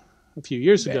least a few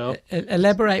years ago...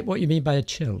 Elaborate what you mean by a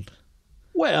chilled.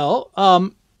 Well,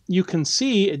 you can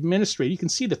see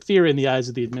the fear in the eyes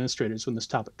of the administrators when this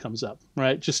topic comes up,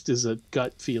 right? Just as a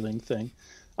gut feeling thing.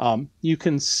 You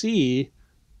can see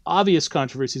obvious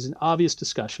controversies and obvious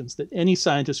discussions that any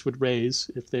scientist would raise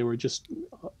if they were just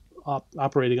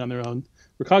operating on their own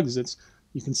recognizance,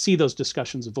 you can see those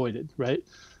discussions avoided, right?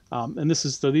 And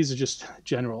these are just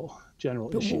general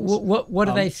issues. What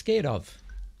are they scared of?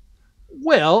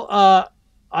 Well,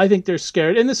 I think they're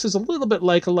scared, and this is a little bit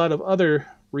like a lot of other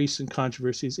recent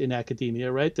controversies in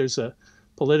academia, right? There's a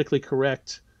politically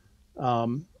correct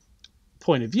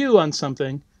point of view on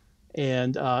something,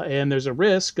 and there's a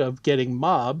risk of getting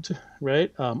mobbed,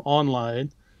 right,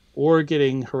 online, or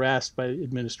getting harassed by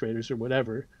administrators or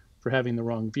whatever for having the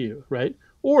wrong view, right?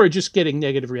 Or just getting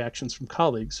negative reactions from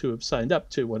colleagues who have signed up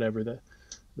to whatever the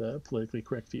politically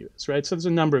correct view is, right? So there's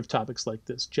a number of topics like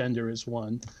this. Gender is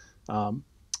one, to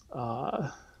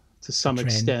some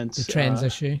extent. The trans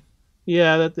issue.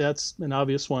 Yeah, that's an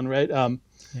obvious one, right?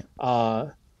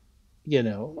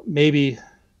 Maybe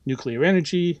nuclear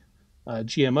energy,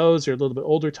 GMOs are a little bit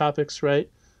older topics, right?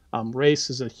 Race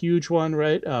is a huge one,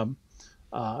 right? And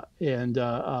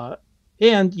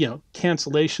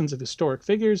cancellations of historic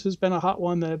figures has been a hot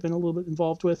one that I've been a little bit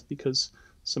involved with because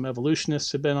some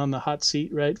evolutionists have been on the hot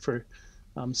seat, right, for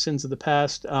sins of the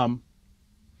past.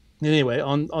 Anyway,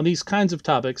 on these kinds of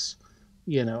topics,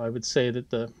 I would say that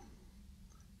the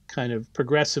kind of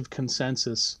progressive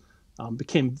consensus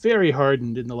became very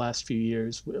hardened in the last few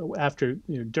years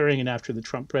during and after the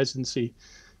Trump presidency.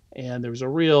 And there was a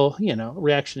real,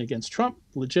 reaction against Trump,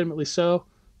 legitimately so,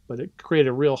 but it created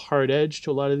a real hard edge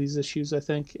to a lot of these issues, I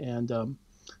think, and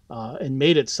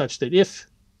made it such that if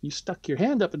you stuck your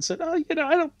hand up and said,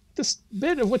 this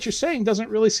bit of what you're saying doesn't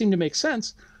really seem to make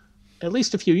sense, at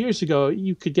least a few years ago,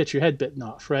 you could get your head bitten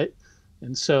off, right?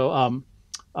 And so,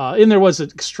 and there was an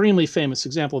extremely famous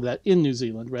example of that in New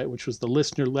Zealand, right, which was the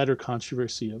listener letter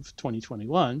controversy of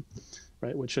 2021,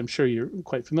 right, which I'm sure you're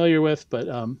quite familiar with, but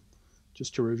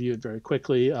just to review it very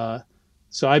quickly.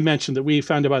 So I mentioned that we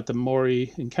found about the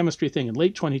Māori in chemistry thing in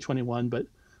late 2021, but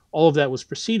all of that was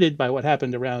preceded by what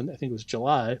happened around, I think it was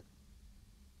July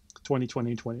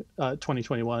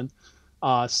 2021.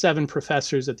 7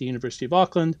 professors at the University of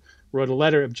Auckland wrote a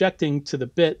letter objecting to the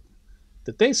bit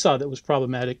that they saw that was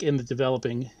problematic in the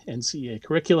developing NCEA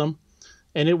curriculum.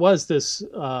 And it was this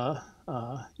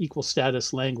equal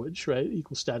status language, right?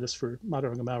 Equal status for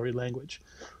Mātauranga Māori language.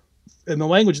 And the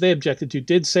language they objected to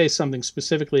did say something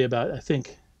specifically about, I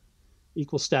think,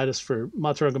 equal status for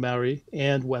Mātauranga Māori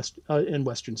and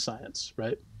Western science,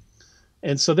 right?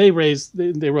 And so they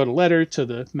wrote a letter to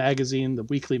the magazine, the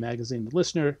weekly magazine, The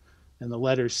Listener, and the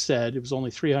letter said, it was only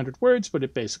 300 words, but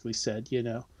it basically said,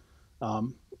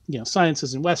 science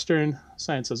isn't Western.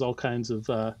 Science has all kinds of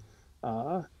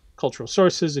cultural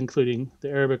sources, including the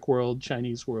Arabic world,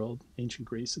 Chinese world, ancient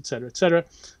Greece, et cetera, et cetera.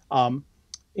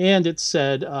 And it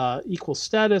said equal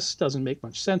status doesn't make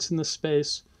much sense in this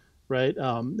space, right?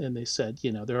 And they said,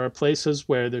 there are places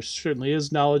where there certainly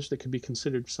is knowledge that could be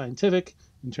considered scientific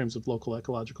in terms of local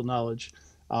ecological knowledge,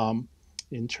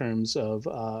 in terms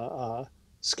of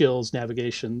skills,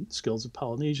 navigation, skills of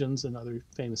Polynesians and other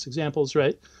famous examples,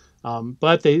 right?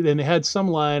 But they had some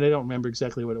line, I don't remember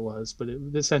exactly what it was, but it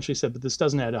essentially said, but this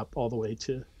doesn't add up all the way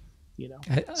to,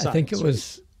 science, I think it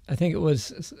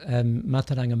was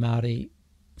Mātauranga Māori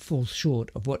falls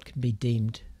short of what can be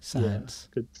deemed science.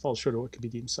 Yeah, could fall short of what could be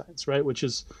deemed science, right? Which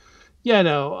is,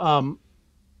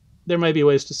 there might be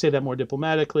ways to say that more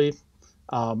diplomatically,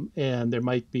 and there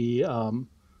might be,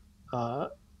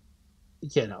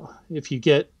 if you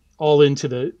get all into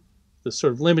the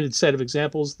sort of limited set of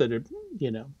examples that are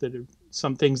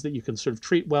some things that you can sort of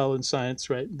treat well in science,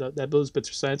 right? That those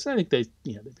bits are science. And I think they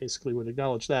basically would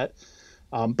acknowledge that.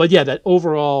 But yeah, that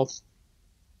overall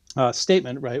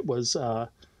statement, right, was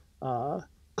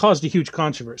caused a huge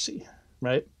controversy,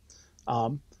 right?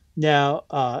 Now,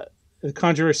 the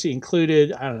controversy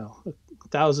included,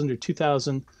 1,000 or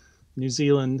 2,000 New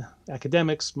Zealand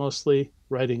academics, mostly,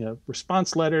 writing a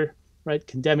response letter, right,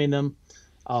 condemning them.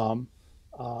 On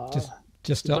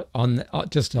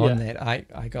that,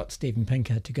 I got Stephen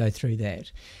Pinker to go through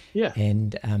that. Yeah.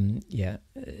 And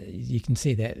you can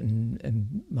see that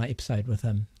in my episode with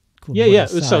him. Yeah.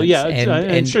 So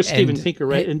I'm sure Stephen Pinker,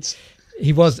 right? And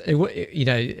he was, it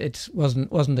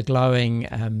wasn't a glowing,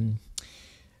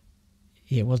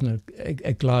 it wasn't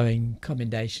a glowing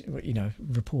commendation,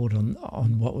 report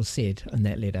on what was said in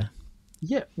that letter.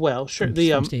 Yeah, well, sure.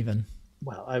 From Stephen.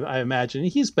 Well, I imagine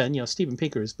he's been, Stephen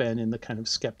Pinker has been in the kind of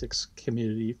skeptics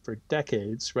community for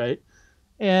decades, right?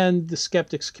 And the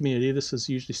skeptics community, this is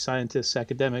usually scientists,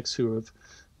 academics who have,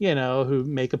 who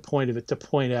make a point of it to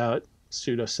point out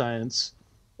pseudoscience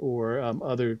or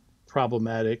other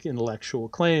problematic intellectual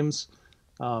claims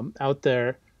out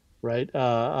there, right?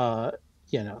 Mātauranga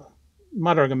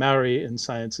Māori in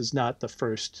science is not the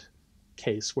first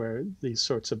case where these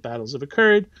sorts of battles have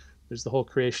occurred. There's the whole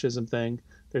creationism thing.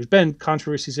 there's been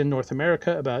controversies in North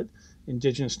America about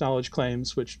indigenous knowledge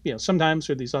claims, which, sometimes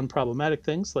are these unproblematic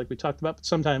things like we talked about, but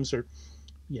sometimes are,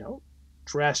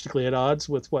 drastically at odds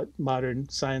with what modern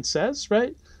science says,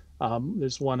 right?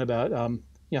 There's one about,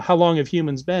 how long have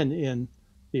humans been in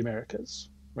the Americas,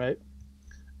 right?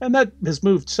 And that has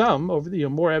moved some over the,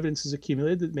 more evidence is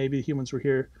accumulated that maybe the humans were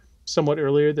here somewhat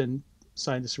earlier than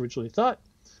scientists originally thought.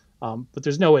 But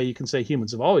there's no way you can say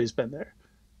humans have always been there.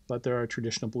 But there are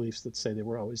traditional beliefs that say they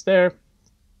were always there,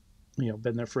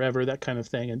 been there forever, that kind of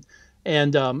thing.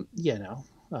 And you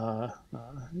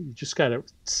just got to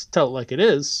tell it like it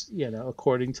is,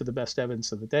 according to the best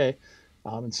evidence of the day.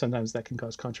 And sometimes that can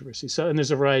cause controversy. So, and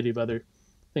there's a variety of other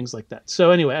things like that.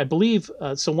 So anyway, I believe,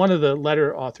 so one of the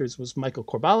letter authors was Michael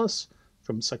Corballis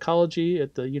from psychology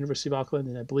at the University of Auckland.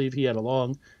 And I believe he had a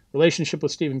long relationship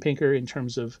with Steven Pinker in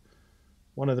terms of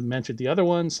one of them mentored the other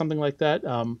one, something like that.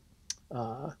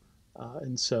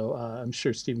 And so I'm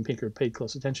sure Steven Pinker paid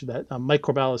close attention to that. Mike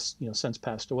Corballis, since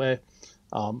passed away.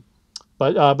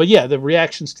 But yeah, the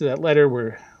reactions to that letter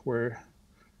were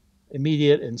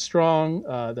immediate and strong.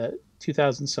 That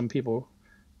 2,000 some people,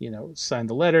 signed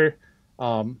the letter.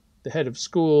 The head of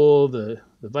school, the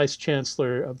vice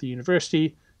chancellor of the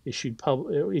university issued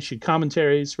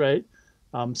commentaries, right?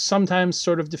 Sometimes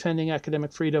sort of defending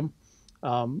academic freedom.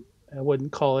 I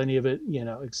wouldn't call any of it,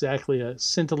 exactly a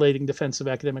scintillating defense of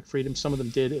academic freedom. Some of them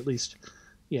did at least,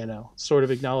 sort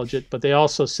of acknowledge it. But they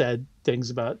also said things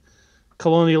about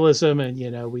colonialism and,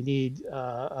 we need,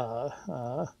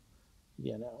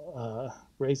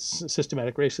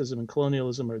 systematic racism and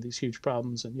colonialism are these huge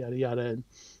problems and yada, yada. And,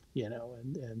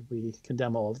 and we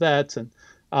condemn all of that. And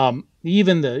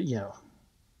even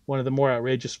one of the more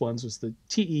outrageous ones was the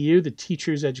TEU, the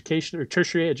Teachers Education or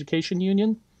Tertiary Education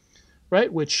Union,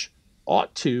 right, which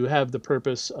ought to have the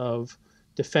purpose of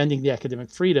defending the academic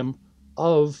freedom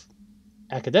of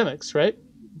academics, right?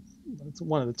 It's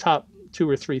one of the top 2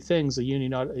 or 3 things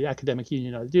the academic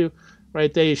union ought to do,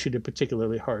 right? They issued a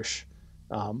particularly harsh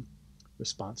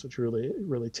response, which really,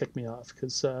 really ticked me off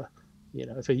because,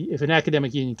 if an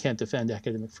academic union can't defend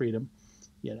academic freedom,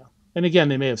 and again,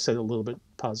 they may have said a little bit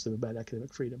positive about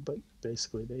academic freedom, but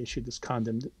basically they issued this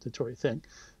condemnatory thing.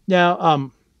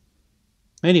 Now,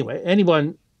 anyway,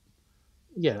 anyone,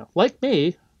 like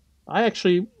me, I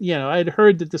actually, I had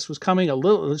heard that this was coming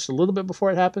just a little bit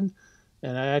before it happened.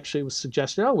 And I actually was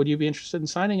suggested, would you be interested in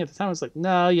signing? At the time, I was like,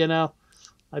 no,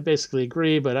 I basically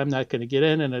agree, but I'm not going to get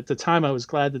in. And at the time, I was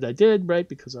glad that I did, right?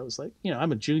 Because I was like,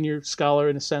 I'm a junior scholar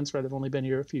in a sense, right? I've only been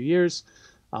here a few years.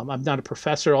 I'm not a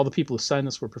professor. All the people who signed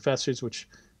this were professors, which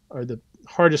are the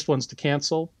hardest ones to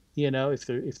cancel, if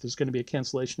there's going to be a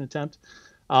cancellation attempt.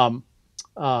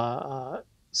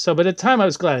 So, but at the time I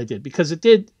was glad I did because it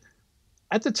did,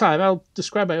 at the time, I'll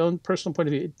describe my own personal point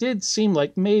of view. It did seem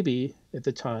like maybe at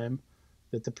the time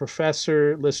that the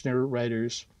professor, listener,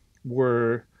 writers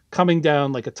were coming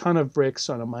down like a ton of bricks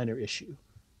on a minor issue,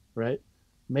 right?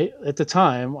 At the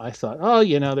time, I thought,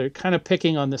 they're kind of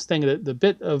picking on this thing. The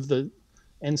bit of the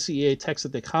NCEA text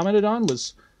that they commented on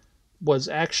was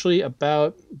actually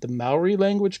about the Maori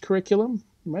language curriculum,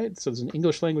 right? So there's an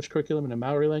English language curriculum and a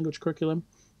Maori language curriculum.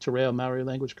 Te Reo Maori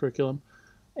language curriculum,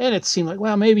 and it seemed like,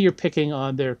 well, maybe you're picking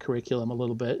on their curriculum a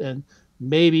little bit, and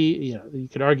maybe you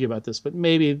could argue about this, but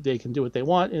maybe they can do what they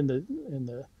want in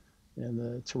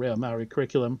the Te Reo Maori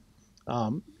curriculum.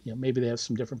 Maybe they have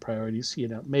some different priorities.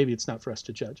 Maybe it's not for us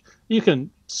to judge. You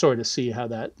can sort of see how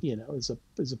that is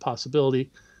a possibility.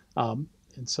 And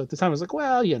so at the time, I was like,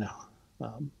 well,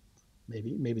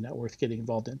 maybe not worth getting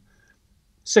involved in.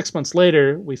 6 months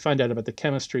later, we find out about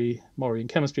the Maori and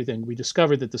chemistry thing. We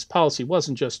discovered that this policy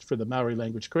wasn't just for the Maori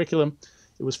language curriculum.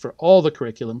 It was for all the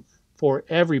curriculum, for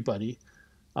everybody,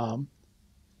 and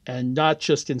not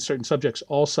just in certain subjects,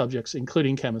 all subjects,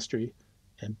 including chemistry,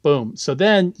 and boom. So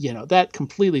then, that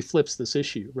completely flips this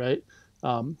issue, right,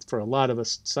 for a lot of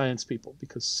us science people,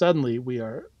 because suddenly we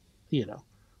are,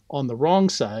 on the wrong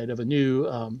side of a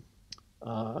new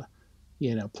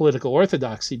political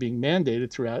orthodoxy being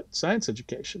mandated throughout science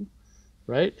education,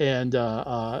 right? And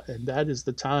that is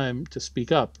the time to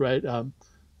speak up, right?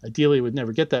 Ideally, it would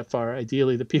never get that far.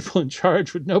 Ideally, the people in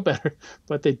charge would know better,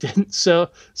 but they didn't.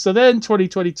 So then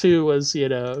 2022 was,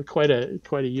 quite a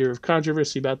year of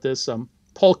controversy about this.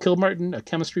 Paul Kilmartin, a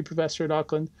chemistry professor at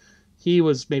Auckland, he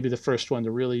was maybe the first one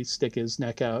to really stick his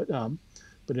neck out,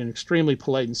 but in an extremely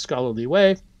polite and scholarly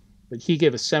way. But he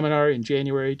gave a seminar in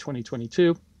January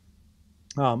 2022.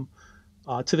 To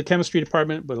the chemistry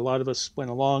department, but a lot of us went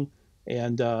along.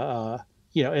 And,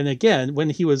 and again, when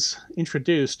he was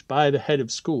introduced by the head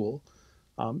of school,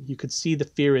 you could see the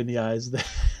fear in the eyes of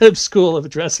the school of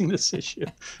addressing this issue.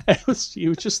 And he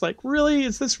was just like, really?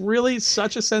 Is this really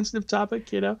such a sensitive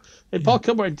topic, And Paul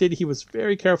Kilmartin he was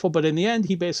very careful, but in the end,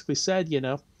 he basically said,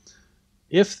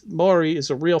 if Māori is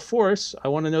a real force, I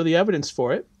want to know the evidence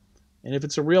for it. And if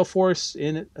it's a real force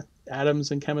in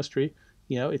atoms and chemistry,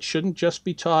 it shouldn't just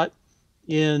be taught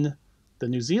in the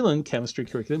New Zealand chemistry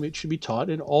curriculum. It should be taught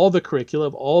in all the curricula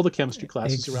of all the chemistry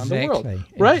classes around the world,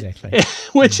 right? Exactly.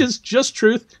 Which is just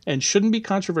truth and shouldn't be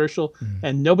controversial,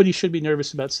 and nobody should be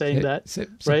nervous about saying that,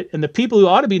 right? And the people who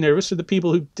ought to be nervous are the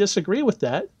people who disagree with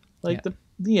that.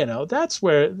 That's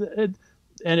where the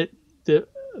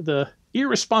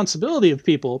irresponsibility of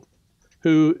people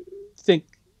who think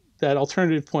that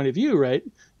alternative point of view, right?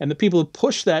 And the people who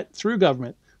push that through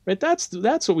government, right?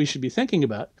 That's what we should be thinking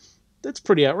about. That's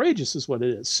pretty outrageous, is what it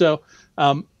is. So,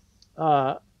 and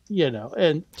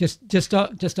just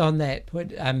on that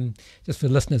point, just for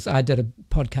listeners, I did a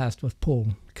podcast with Paul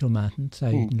Kilmartin, so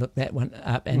you can look that one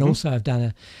up. And also, I've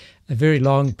done a very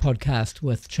long podcast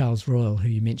with Charles Royal, who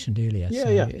you mentioned earlier.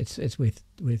 It's worth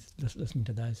listening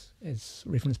to those as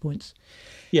reference points.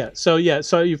 So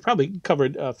you've probably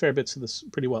covered fair bits of this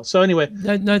pretty well. So anyway,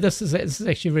 no, this is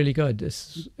actually really good.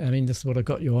 This is what I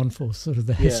got you on for, sort of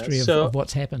the history of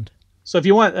what's happened. So if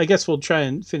you want, I guess we'll try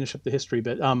and finish up the history.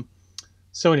 But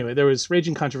so anyway, there was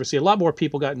raging controversy. A lot more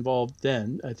people got involved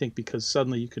then, I think, because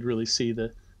suddenly you could really see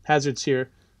the hazards here.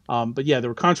 But there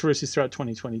were controversies throughout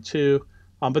 2022.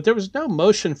 But there was no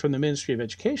motion from the Ministry of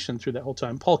Education through that whole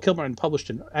time. Paul Kilmartin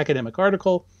published an academic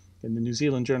article in the New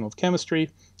Zealand Journal of Chemistry.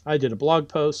 I did a blog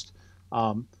post.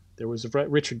 There was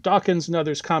Richard Dawkins and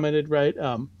others commented, right?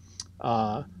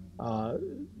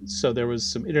 So there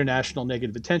was some international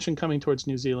negative attention coming towards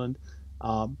New Zealand.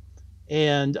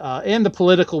 And the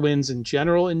political winds in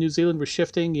general in New Zealand were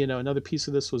shifting. Another piece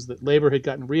of this was that Labour had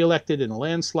gotten reelected in a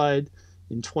landslide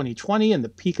in 2020 in the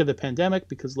peak of the pandemic,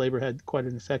 because Labour had quite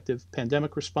an effective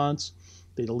pandemic response.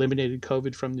 They'd eliminated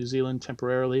COVID from New Zealand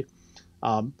temporarily.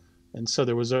 And so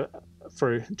there was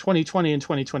for 2020 and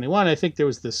 2021, I think there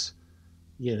was this,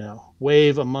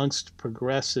 wave amongst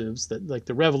progressives that like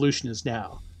the revolution is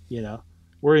now,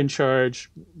 we're in charge.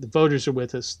 The voters are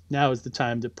with us. Now is the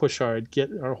time to push hard, get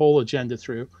our whole agenda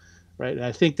through, right? And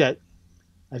I think that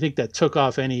took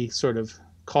off any sort of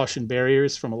caution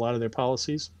barriers from a lot of their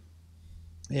policies,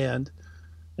 and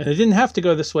it didn't have to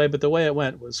go this way, but the way it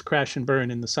went was crash and burn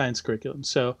in the science curriculum.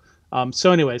 So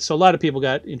anyway, a lot of people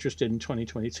got interested in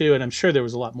 2022, and I'm sure there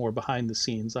was a lot more behind the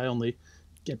scenes.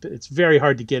 It's very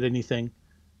hard to get anything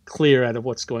clear out of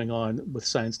what's going on with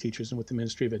science teachers and with the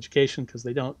Ministry of Education, because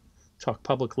they don't talk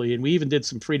publicly. And we even did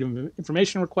some freedom of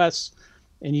information requests,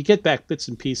 and you get back bits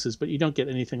and pieces, but you don't get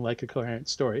anything like a coherent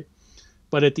story.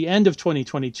 But at the end of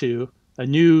 2022, a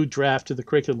new draft of the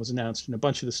curriculum was announced, and a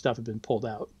bunch of the stuff had been pulled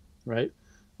out, right?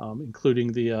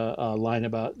 Including the line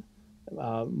about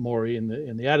Māori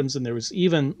in the atoms. And there was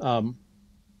even,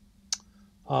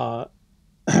 well,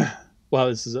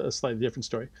 this is a slightly different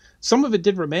story. Some of it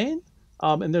did remain,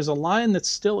 and there's a line that's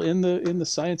still in the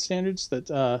science standards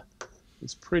that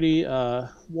is pretty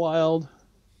wild.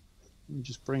 Let me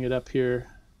just bring it up here.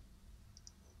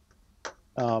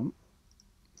 I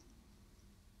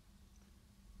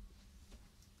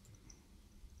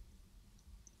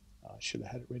should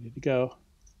have had it ready to go.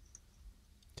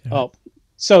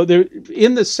 So there,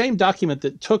 in the same document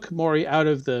that took Māori out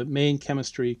of the main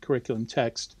chemistry curriculum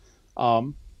text,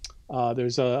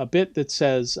 there's a bit that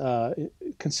says,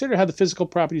 consider how the physical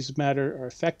properties of matter are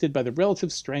affected by the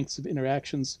relative strengths of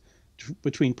interactions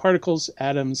between particles,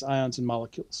 atoms, ions, and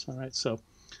molecules. All right, so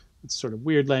it's sort of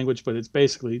weird language, but it's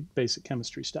basically basic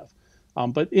chemistry stuff.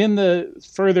 But in the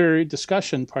further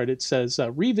discussion part, it says,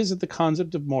 revisit the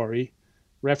concept of Māori,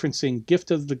 referencing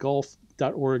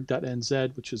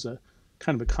giftofthegulf.org.nz, which is a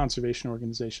kind of a conservation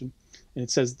organization. And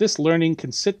it says, this learning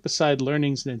can sit beside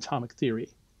learnings in atomic theory,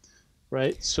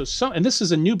 right? And this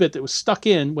is a new bit that was stuck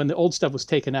in when the old stuff was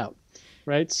taken out,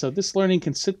 right? So this learning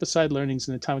can sit beside learnings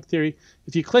in atomic theory.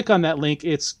 If you click on that link,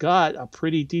 it's got a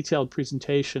pretty detailed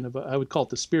presentation of, I would call it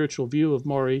the spiritual view of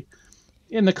Māori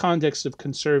in the context of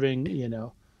conserving,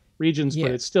 regions, but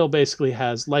it still basically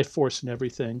has life force and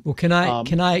everything. Well, can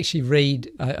I actually read?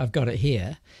 I've got it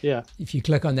here. Yeah. If you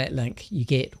click on that link, you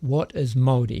get what is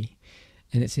Māori,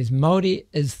 and it says Māori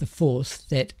is the force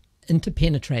that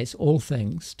interpenetrates all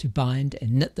things to bind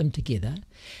and knit them together,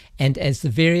 and as the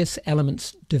various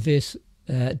elements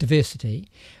diversity,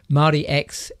 Māori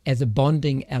acts as a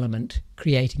bonding element,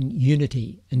 creating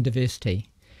unity in diversity.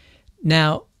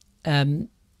 Now, I'm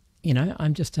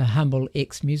just a humble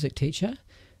ex-music teacher,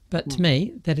 but to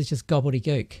me, that is just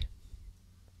gobbledygook.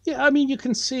 Yeah, I mean, you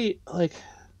can see, like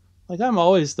like I'm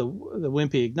always the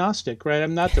wimpy agnostic, right?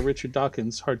 I'm not the Richard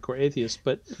Dawkins hardcore atheist,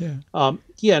 but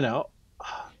you know,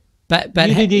 but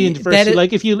unity and diversity.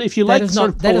 Like if you like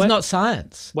sort of that is not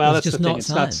science. Well, it's that's just the thing.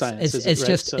 not It's science. not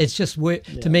science. It's just word.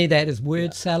 To me, that is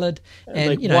word salad,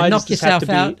 and like, you know, why knock does this have yourself to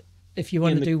be out if you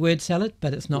want to do word salad,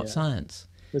 but it's not science.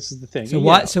 This is the thing. So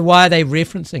why are they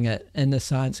referencing it in the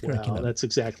science curriculum? Well, that's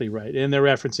exactly right, and they're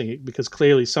referencing it because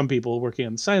clearly some people working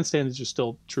on the science standards are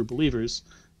still true believers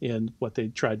in what they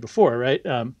tried before, right?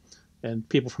 And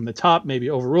people from the top maybe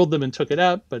overruled them and took it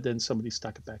out, but then somebody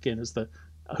stuck it back in as the,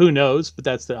 who knows? But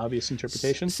that's the obvious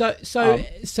interpretation. So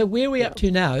where are we up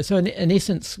to now? So in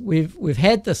essence, we've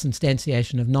had this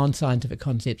instantiation of non-scientific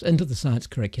concepts into the science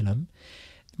curriculum.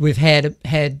 We've had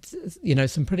you know,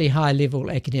 some pretty high level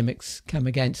academics come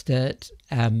against it,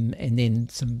 and then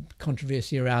some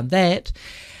controversy around that.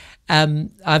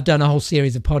 I've done a whole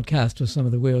series of podcasts with some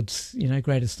of the world's, you know,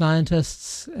 greatest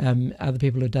scientists. Other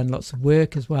people have done lots of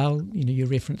work as well. You know, you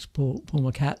referenced Paul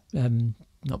McCartney,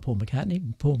 not Paul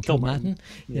McCartney, Paul Martin.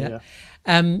 Yeah.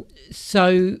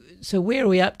 So where are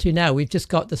we up to now? We've just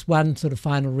got this one sort of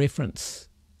final reference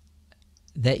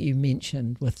that you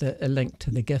mentioned with a link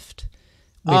to the GIFT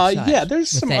website. There's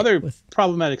some other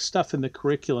problematic stuff in the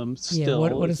curriculum still.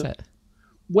 Yeah, what is that?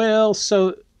 Well,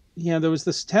 so there was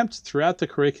this attempt throughout the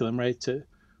curriculum, right, to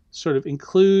sort of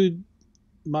include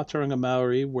Mātauranga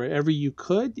Maori wherever you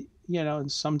could,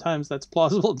 and sometimes that's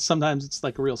plausible and sometimes it's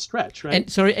like a real stretch, right? And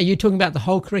sorry, are you talking about the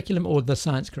whole curriculum or the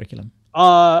science curriculum?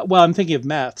 Well, I'm thinking of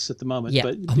maths at the moment,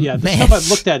 but the stuff I've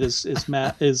looked at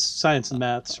is science and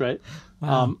maths, right?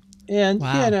 Wow.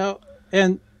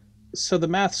 And so the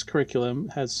maths curriculum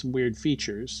has some weird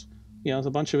features. A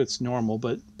bunch of it's normal,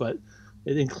 but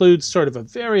it includes sort of a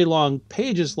very long,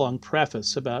 pages-long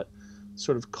preface about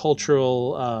sort of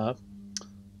cultural,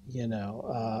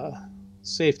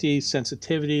 safety,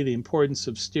 sensitivity, the importance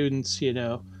of students,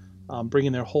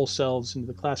 bringing their whole selves into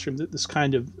the classroom, this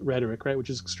kind of rhetoric, right,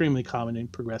 which is extremely common in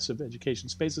progressive education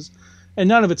spaces. And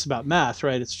none of it's about math,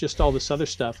 right? It's just all this other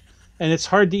stuff. And it's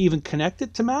hard to even connect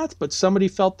it to math, but somebody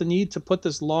felt the need to put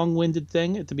this long-winded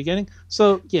thing at the beginning.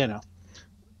 So,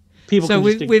 people can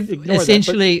just ignore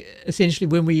essentially,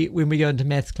 when we go into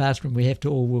maths classroom, we have to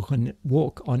all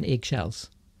walk on eggshells.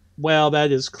 Well,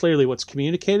 that is clearly what's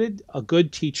communicated. A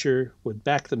good teacher would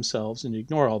back themselves and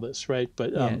ignore all this, right?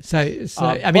 But I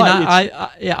mean,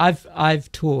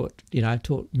 I've taught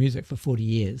music for 40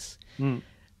 years.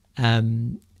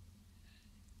 You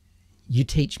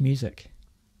teach music.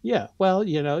 Yeah, well,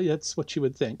 that's what you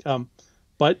would think.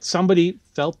 But somebody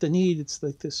felt the need. It's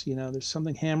like this, there's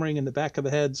something hammering in the back of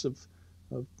the heads of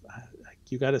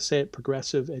you got to say it,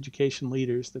 progressive education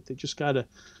leaders, that they just got to,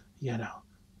 you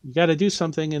got to do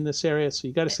something in this area. So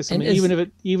you got to say something,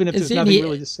 even if there's nothing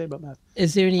really to say about math.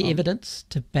 Is there any evidence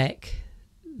to back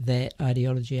that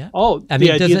ideology up? Oh, I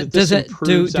mean,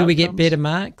 do we get better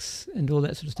marks and all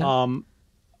that sort of stuff?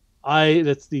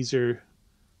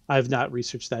 I've not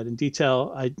researched that in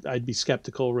detail. I'd be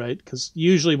skeptical, right? Because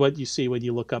usually what you see when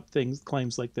you look up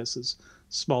claims like this is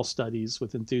small studies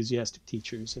with enthusiastic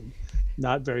teachers and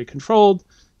not very controlled,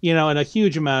 and a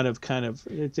huge amount of kind of,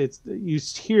 you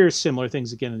hear similar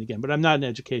things again and again, but I'm not an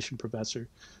education professor.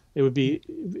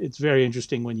 It's very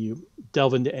interesting when you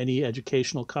delve into any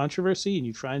educational controversy and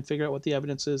you try and figure out what the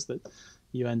evidence is, that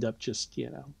you end up just,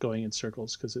 going in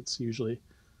circles, because it's usually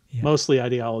mostly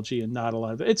ideology and not a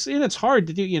lot of it. It's hard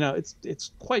to do,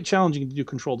 it's quite challenging to do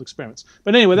controlled experiments.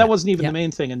 But anyway, that wasn't even the main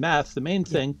thing in math. The main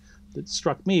thing that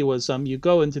struck me was you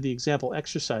go into the example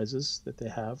exercises that they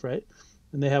have, right?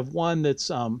 And they have one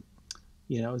that's,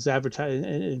 is advertised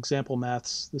in example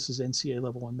maths. This is NCEA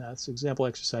level 1 maths. Example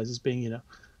exercises being,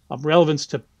 relevance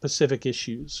to Pacific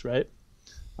issues, right?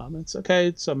 It's okay.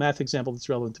 It's a math example that's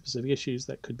relevant to Pacific issues.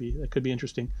 That could be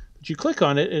interesting. But you click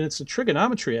on it, and it's a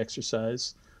trigonometry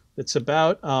exercise that's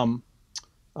about the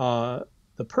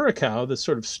Pūtaiao, the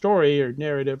sort of story or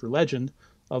narrative or legend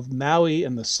of Maui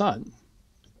and the sun,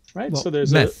 right? Well, so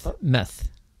there's myth.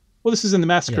 Well, this is in the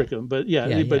maths curriculum, but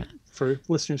but for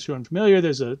listeners who are unfamiliar,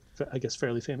 there's I guess,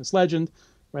 fairly famous legend,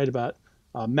 right, about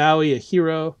Maui, a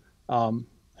hero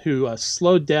who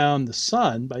slowed down the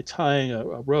sun by tying a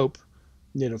rope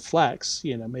made of flax.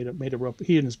 Made a rope.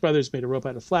 He and his brothers made a rope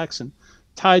out of flax and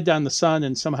tied down the sun,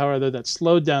 and somehow or other that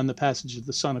slowed down the passage of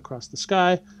the sun across the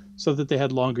sky, so that they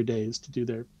had longer days to do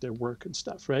their work and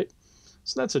stuff, right?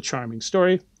 So that's a charming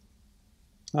story.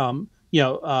 But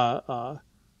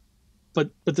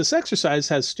this exercise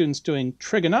has students doing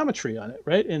trigonometry on it,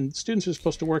 right? And students are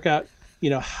supposed to work out,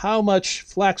 how much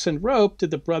flax and rope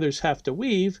did the brothers have to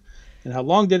weave, and how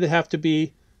long did it have to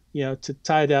be, to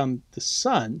tie down the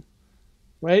sun,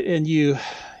 right? And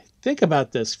think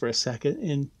about this for a second,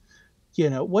 and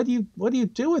what do you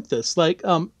do with this? Like,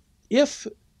 if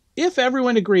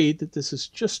everyone agreed that this is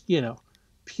just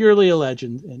purely a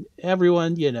legend, and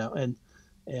everyone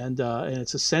and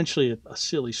it's essentially a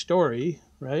silly story,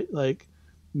 right? Like,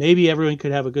 maybe everyone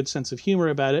could have a good sense of humor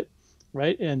about it,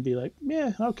 right? And be like,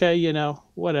 yeah, okay,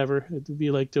 whatever. It would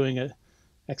be like doing a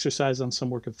exercise on some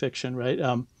work of fiction, right?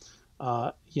 And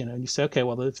you say, okay,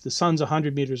 well, if the sun's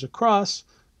 100 meters across,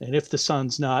 and if the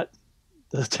sun's not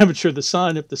the temperature of the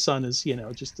sun, if the sun is,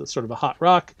 just a sort of a hot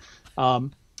rock,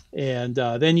 and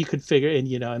then you could figure,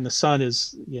 and the sun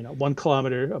is, 1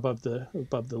 kilometer above the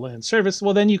land surface.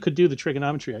 Well, then you could do the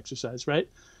trigonometry exercise, right?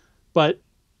 But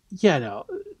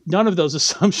none of those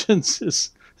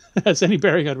assumptions has any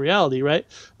bearing on reality, right?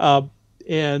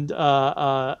 And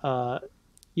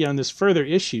there's further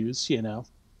issues.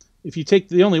 If you take,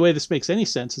 the only way this makes any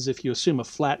sense is if you assume a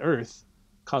flat Earth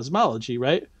cosmology,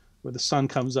 right, where the sun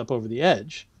comes up over the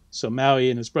edge, so Maui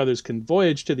and his brothers can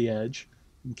voyage to the edge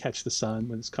and catch the sun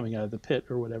when it's coming out of the pit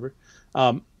or whatever,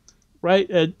 right?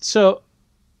 And so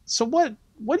what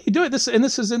do you do with this? And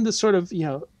this is in the sort of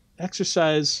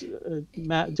exercise,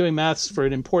 doing maths for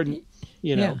an important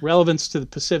relevance to the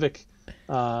Pacific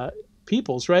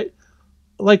peoples, right?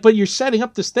 Like, but you're setting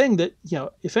up this thing that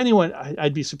if anyone,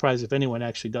 I'd be surprised if anyone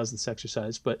actually does this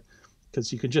exercise, but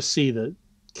because you can just see the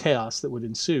chaos that would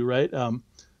ensue, right?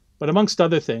 But amongst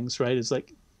other things, right, is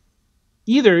like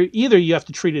either you have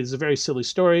to treat it as a very silly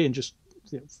story and just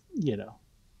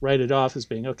write it off as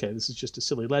being, okay, this is just a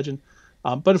silly legend.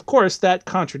 But of course, that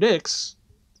contradicts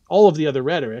all of the other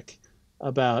rhetoric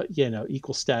about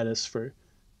equal status for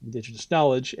indigenous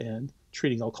knowledge and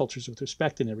treating all cultures with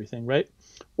respect and everything, right?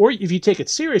 Or if you take it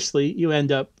seriously, you end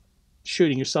up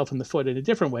shooting yourself in the foot in a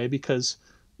different way, because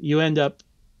you end up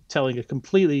telling a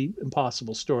completely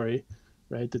impossible story,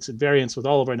 right? That's at variance with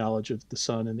all of our knowledge of the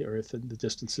sun and the earth and the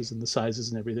distances and the sizes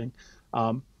and everything.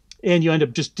 And you end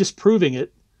up just disproving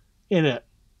it in a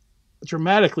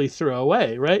dramatically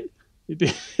throwaway, right? I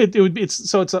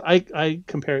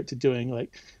compare it to doing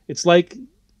it's like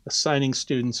assigning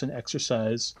students an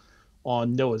exercise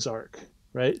on Noah's Ark,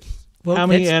 right? Well, how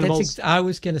many animals? I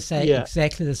was going to say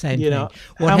exactly the same thing.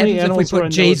 What happens if we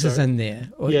put Jesus in there,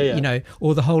 or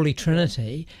or the Holy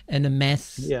Trinity in a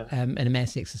math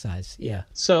exercise? Yeah.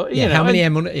 So how many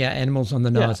animals on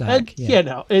the Noah's Ark?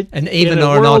 An even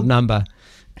or an odd number.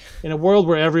 In a world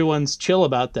where everyone's chill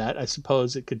about that, I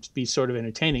suppose it could be sort of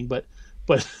entertaining, but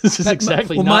this is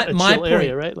exactly not a chill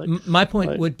area, right? My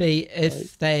point would be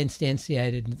if they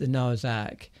instantiated the Noah's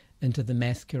Ark into the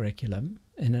math curriculum,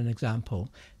 in an example,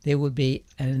 there would be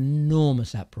an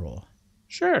enormous uproar.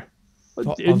 Sure.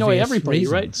 Annoy everybody,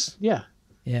 right? Yeah.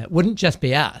 Yeah. It wouldn't just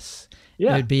be us.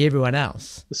 Yeah. It would be everyone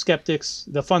else. The skeptics,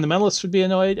 the fundamentalists would be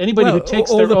annoyed. Anybody who takes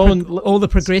their own... all the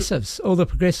progressives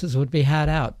would be hard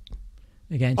out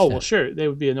against it. Oh, well, sure. They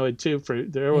would be annoyed too for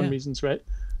their own reasons, right?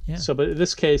 Yeah. So, but in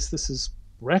this case, this is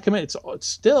recommended. It's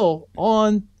still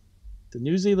on the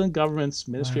New Zealand government's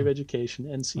Ministry of Education,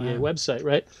 NCEA website,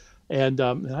 right? And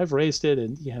I've raised it,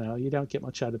 and you don't get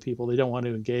much out of people. They don't want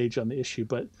to engage on the issue.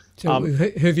 But so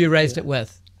who have you raised it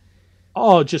with?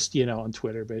 Oh, just on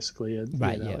Twitter, basically, and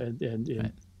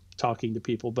and talking to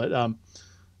people. But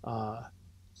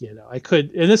I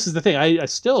could, and this is the thing. I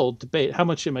still debate how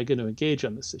much am I going to engage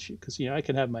on this issue, because I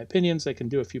can have my opinions. I can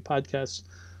do a few podcasts,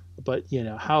 but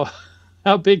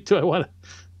how big do I want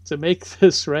to make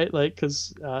this, right? Like,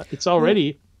 because it's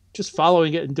already just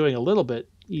following it and doing a little bit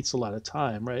eats a lot of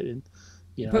time, right? And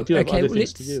I do have other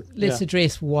things to do. Let's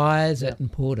address why is it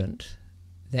important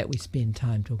that we spend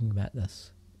time talking about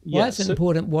this. Why is it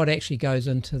important? What actually goes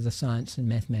into the science and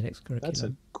mathematics curriculum? That's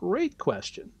a great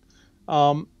question,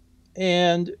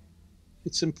 and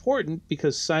it's important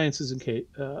because science is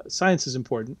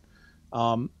important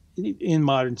in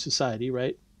modern society,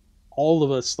 right? All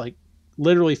of us, like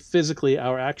literally physically,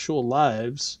 our actual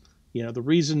lives. The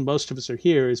reason most of us are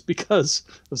here is because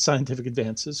of scientific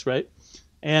advances, right?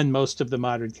 And most of the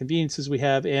modern conveniences we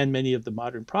have and many of the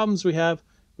modern problems we have,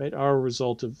 right, are a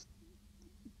result of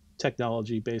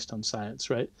technology based on science,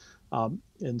 right?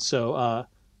 And so,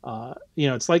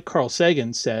 it's like Carl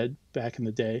Sagan said back in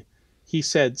the day. He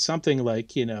said something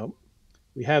like,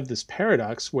 we have this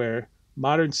paradox where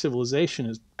modern civilization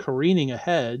is careening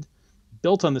ahead,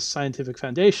 built on this scientific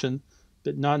foundation,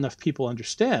 but not enough people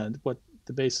understand what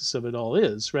the basis of it all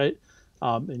is, right?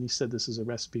 And he said this is a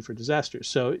recipe for disaster.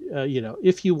 So,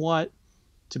 if you want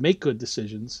to make good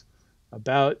decisions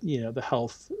about, the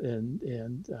health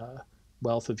and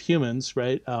wealth of humans,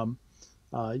 right,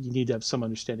 you need to have some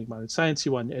understanding of modern science.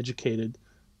 You want an educated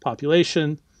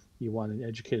population. You want an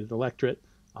educated electorate.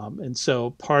 And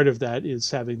so part of that is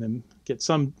having them get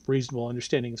some reasonable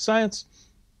understanding of science.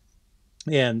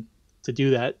 And to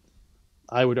do that,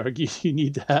 I would argue you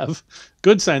need to have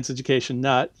good science education,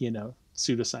 not,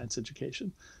 pseudoscience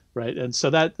education, right? And so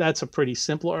that's a pretty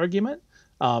simple argument.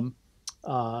 And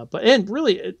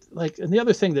really, and the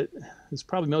other thing that is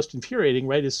probably most infuriating,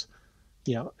 right, is,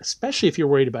 especially if you're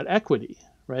worried about equity,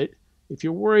 right? If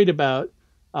you're worried about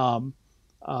the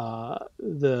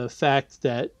fact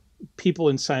that people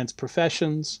in science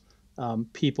professions,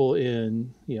 people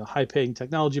in high-paying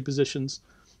technology positions,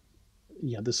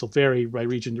 this will vary by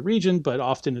region to region, but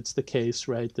often it's the case,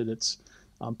 right, that it's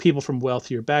people from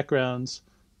wealthier backgrounds,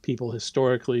 people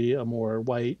historically a more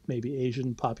white, maybe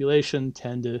Asian population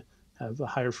tend to have a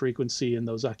higher frequency in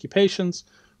those occupations,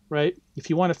 right? If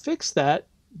you want to fix that,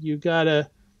 you gotta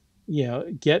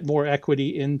get more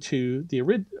equity into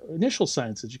the initial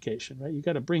science education, right? You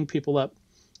got to bring people up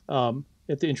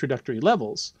at the introductory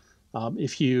levels.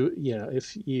 If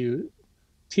you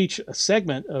teach a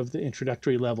segment of the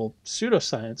introductory level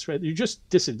pseudoscience, right, you're just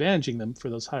disadvantaging them for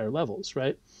those higher levels,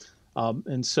 right?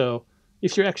 And so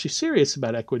if you're actually serious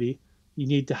about equity, you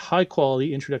need the high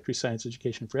quality introductory science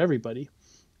education for everybody.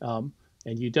 And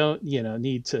you don't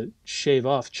need to shave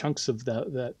off chunks of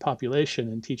that population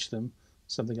and teach them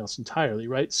something else entirely,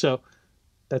 right? So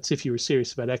that's if you were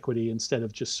serious about equity, instead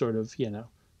of just sort of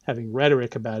having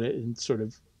rhetoric about it and sort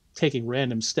of taking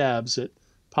random stabs at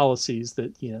policies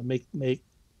that make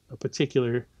a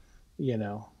particular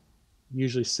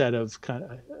usually set of kind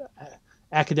of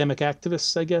academic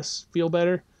activists, I guess, feel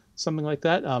better, something like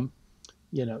that.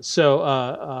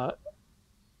 So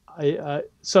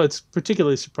it's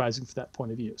particularly surprising from that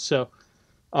point of view. So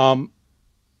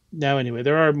now, anyway,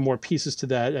 there are more pieces to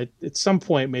that. At some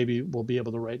point, maybe we'll be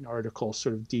able to write an article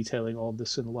sort of detailing all of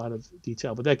this in a lot of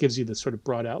detail, but that gives you the sort of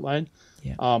broad outline.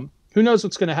 Yeah. Who knows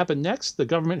what's going to happen next? The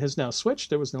government has now switched.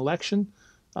 There was an election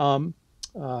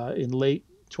in late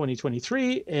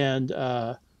 2023, and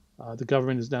the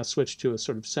government has now switched to a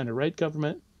sort of center-right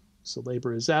government. So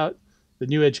Labor is out. The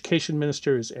new education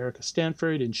minister is Erica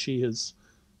Stanford, and she has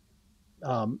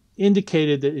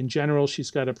indicated that in general she's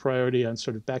got a priority on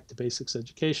sort of back to basics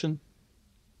education.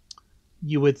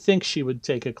 You would think she would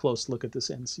take a close look at this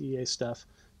NCEA stuff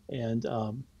and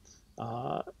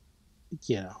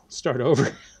start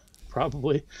over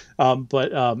probably.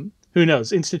 But who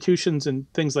knows? Institutions and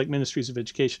things like ministries of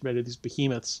education, right, are these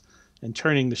behemoths, and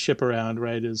turning the ship around,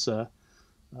 right, is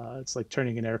it's like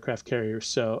turning an aircraft carrier.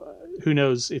 So who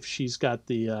knows if she's got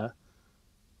the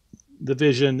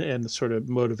vision and the sort of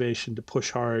motivation to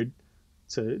push hard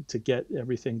to get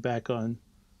everything back on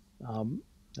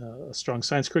a strong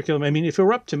science curriculum. I mean, if it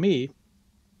were up to me,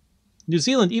 New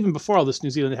Zealand, even before all this, New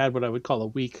Zealand had what I would call a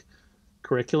weak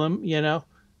curriculum,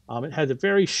 It had a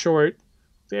very short,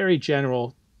 very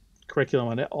general curriculum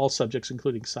on all subjects,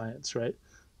 including science, right?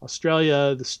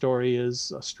 Australia, the story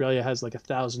is Australia has like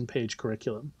 1,000-page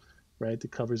curriculum, right,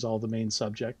 that covers all the main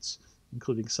subjects,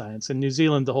 including science. And New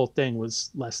Zealand, the whole thing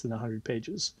was less than 100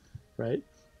 pages, right?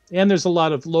 And there's a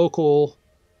lot of local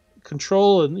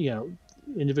control, and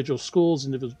individual schools,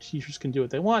 individual teachers can do what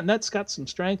they want, and that's got some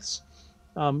strengths,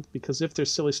 because if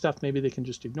there's silly stuff, maybe they can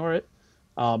just ignore it.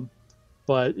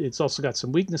 But it's also got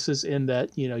some weaknesses in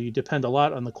that you depend a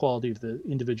lot on the quality of the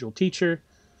individual teacher,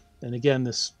 and again,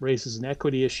 this raises an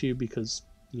equity issue because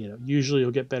usually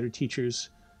you'll get better teachers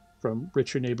from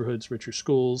richer neighborhoods, richer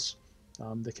schools.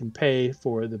 That can pay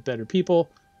for the better people,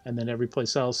 and then every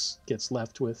place else gets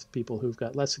left with people who've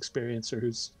got less experience or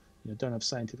who's don't have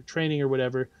scientific training or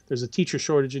whatever. There's a teacher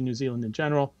shortage in New Zealand in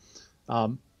general,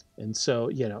 and so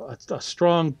a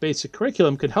strong basic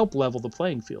curriculum could help level the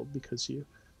playing field because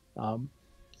the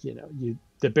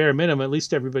bare minimum. At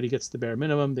least everybody gets the bare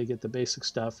minimum. They get the basic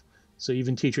stuff. So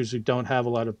even teachers who don't have a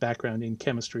lot of background in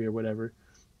chemistry or whatever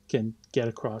can get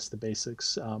across the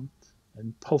basics.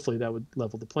 And hopefully that would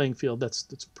level the playing field. That's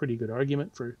a pretty good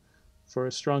argument for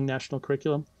a strong national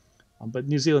curriculum. But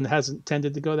New Zealand hasn't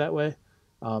tended to go that way.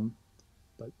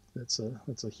 But that's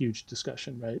a huge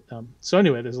discussion, right? So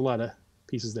anyway, there's a lot of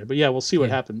pieces there. But yeah, we'll see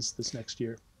what happens this next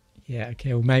year. Yeah,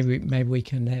 okay. Well, maybe we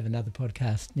can have another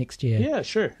podcast next year. Yeah,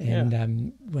 sure.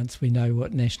 And once we know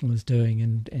what National is doing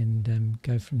and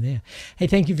go from there. Hey,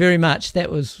 thank you very much.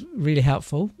 That was really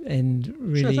helpful and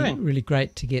really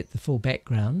great to get the full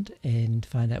background and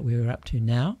find out where we're up to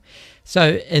now.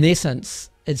 So, in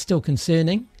essence, it's still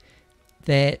concerning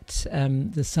that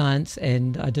the science,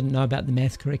 and I didn't know about the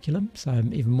maths curriculum, so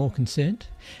I'm even more concerned.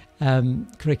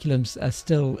 Curriculums are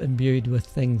still imbued with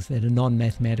things that are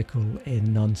non-mathematical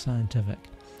and non-scientific.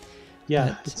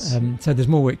 Yeah. But, so there's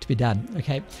more work to be done.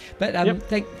 Okay, but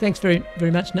thanks very, very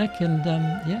much, Nick, and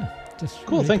Just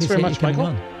cool. really Thanks very appreciate much, you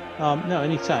coming Michael. on. No,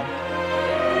 anytime.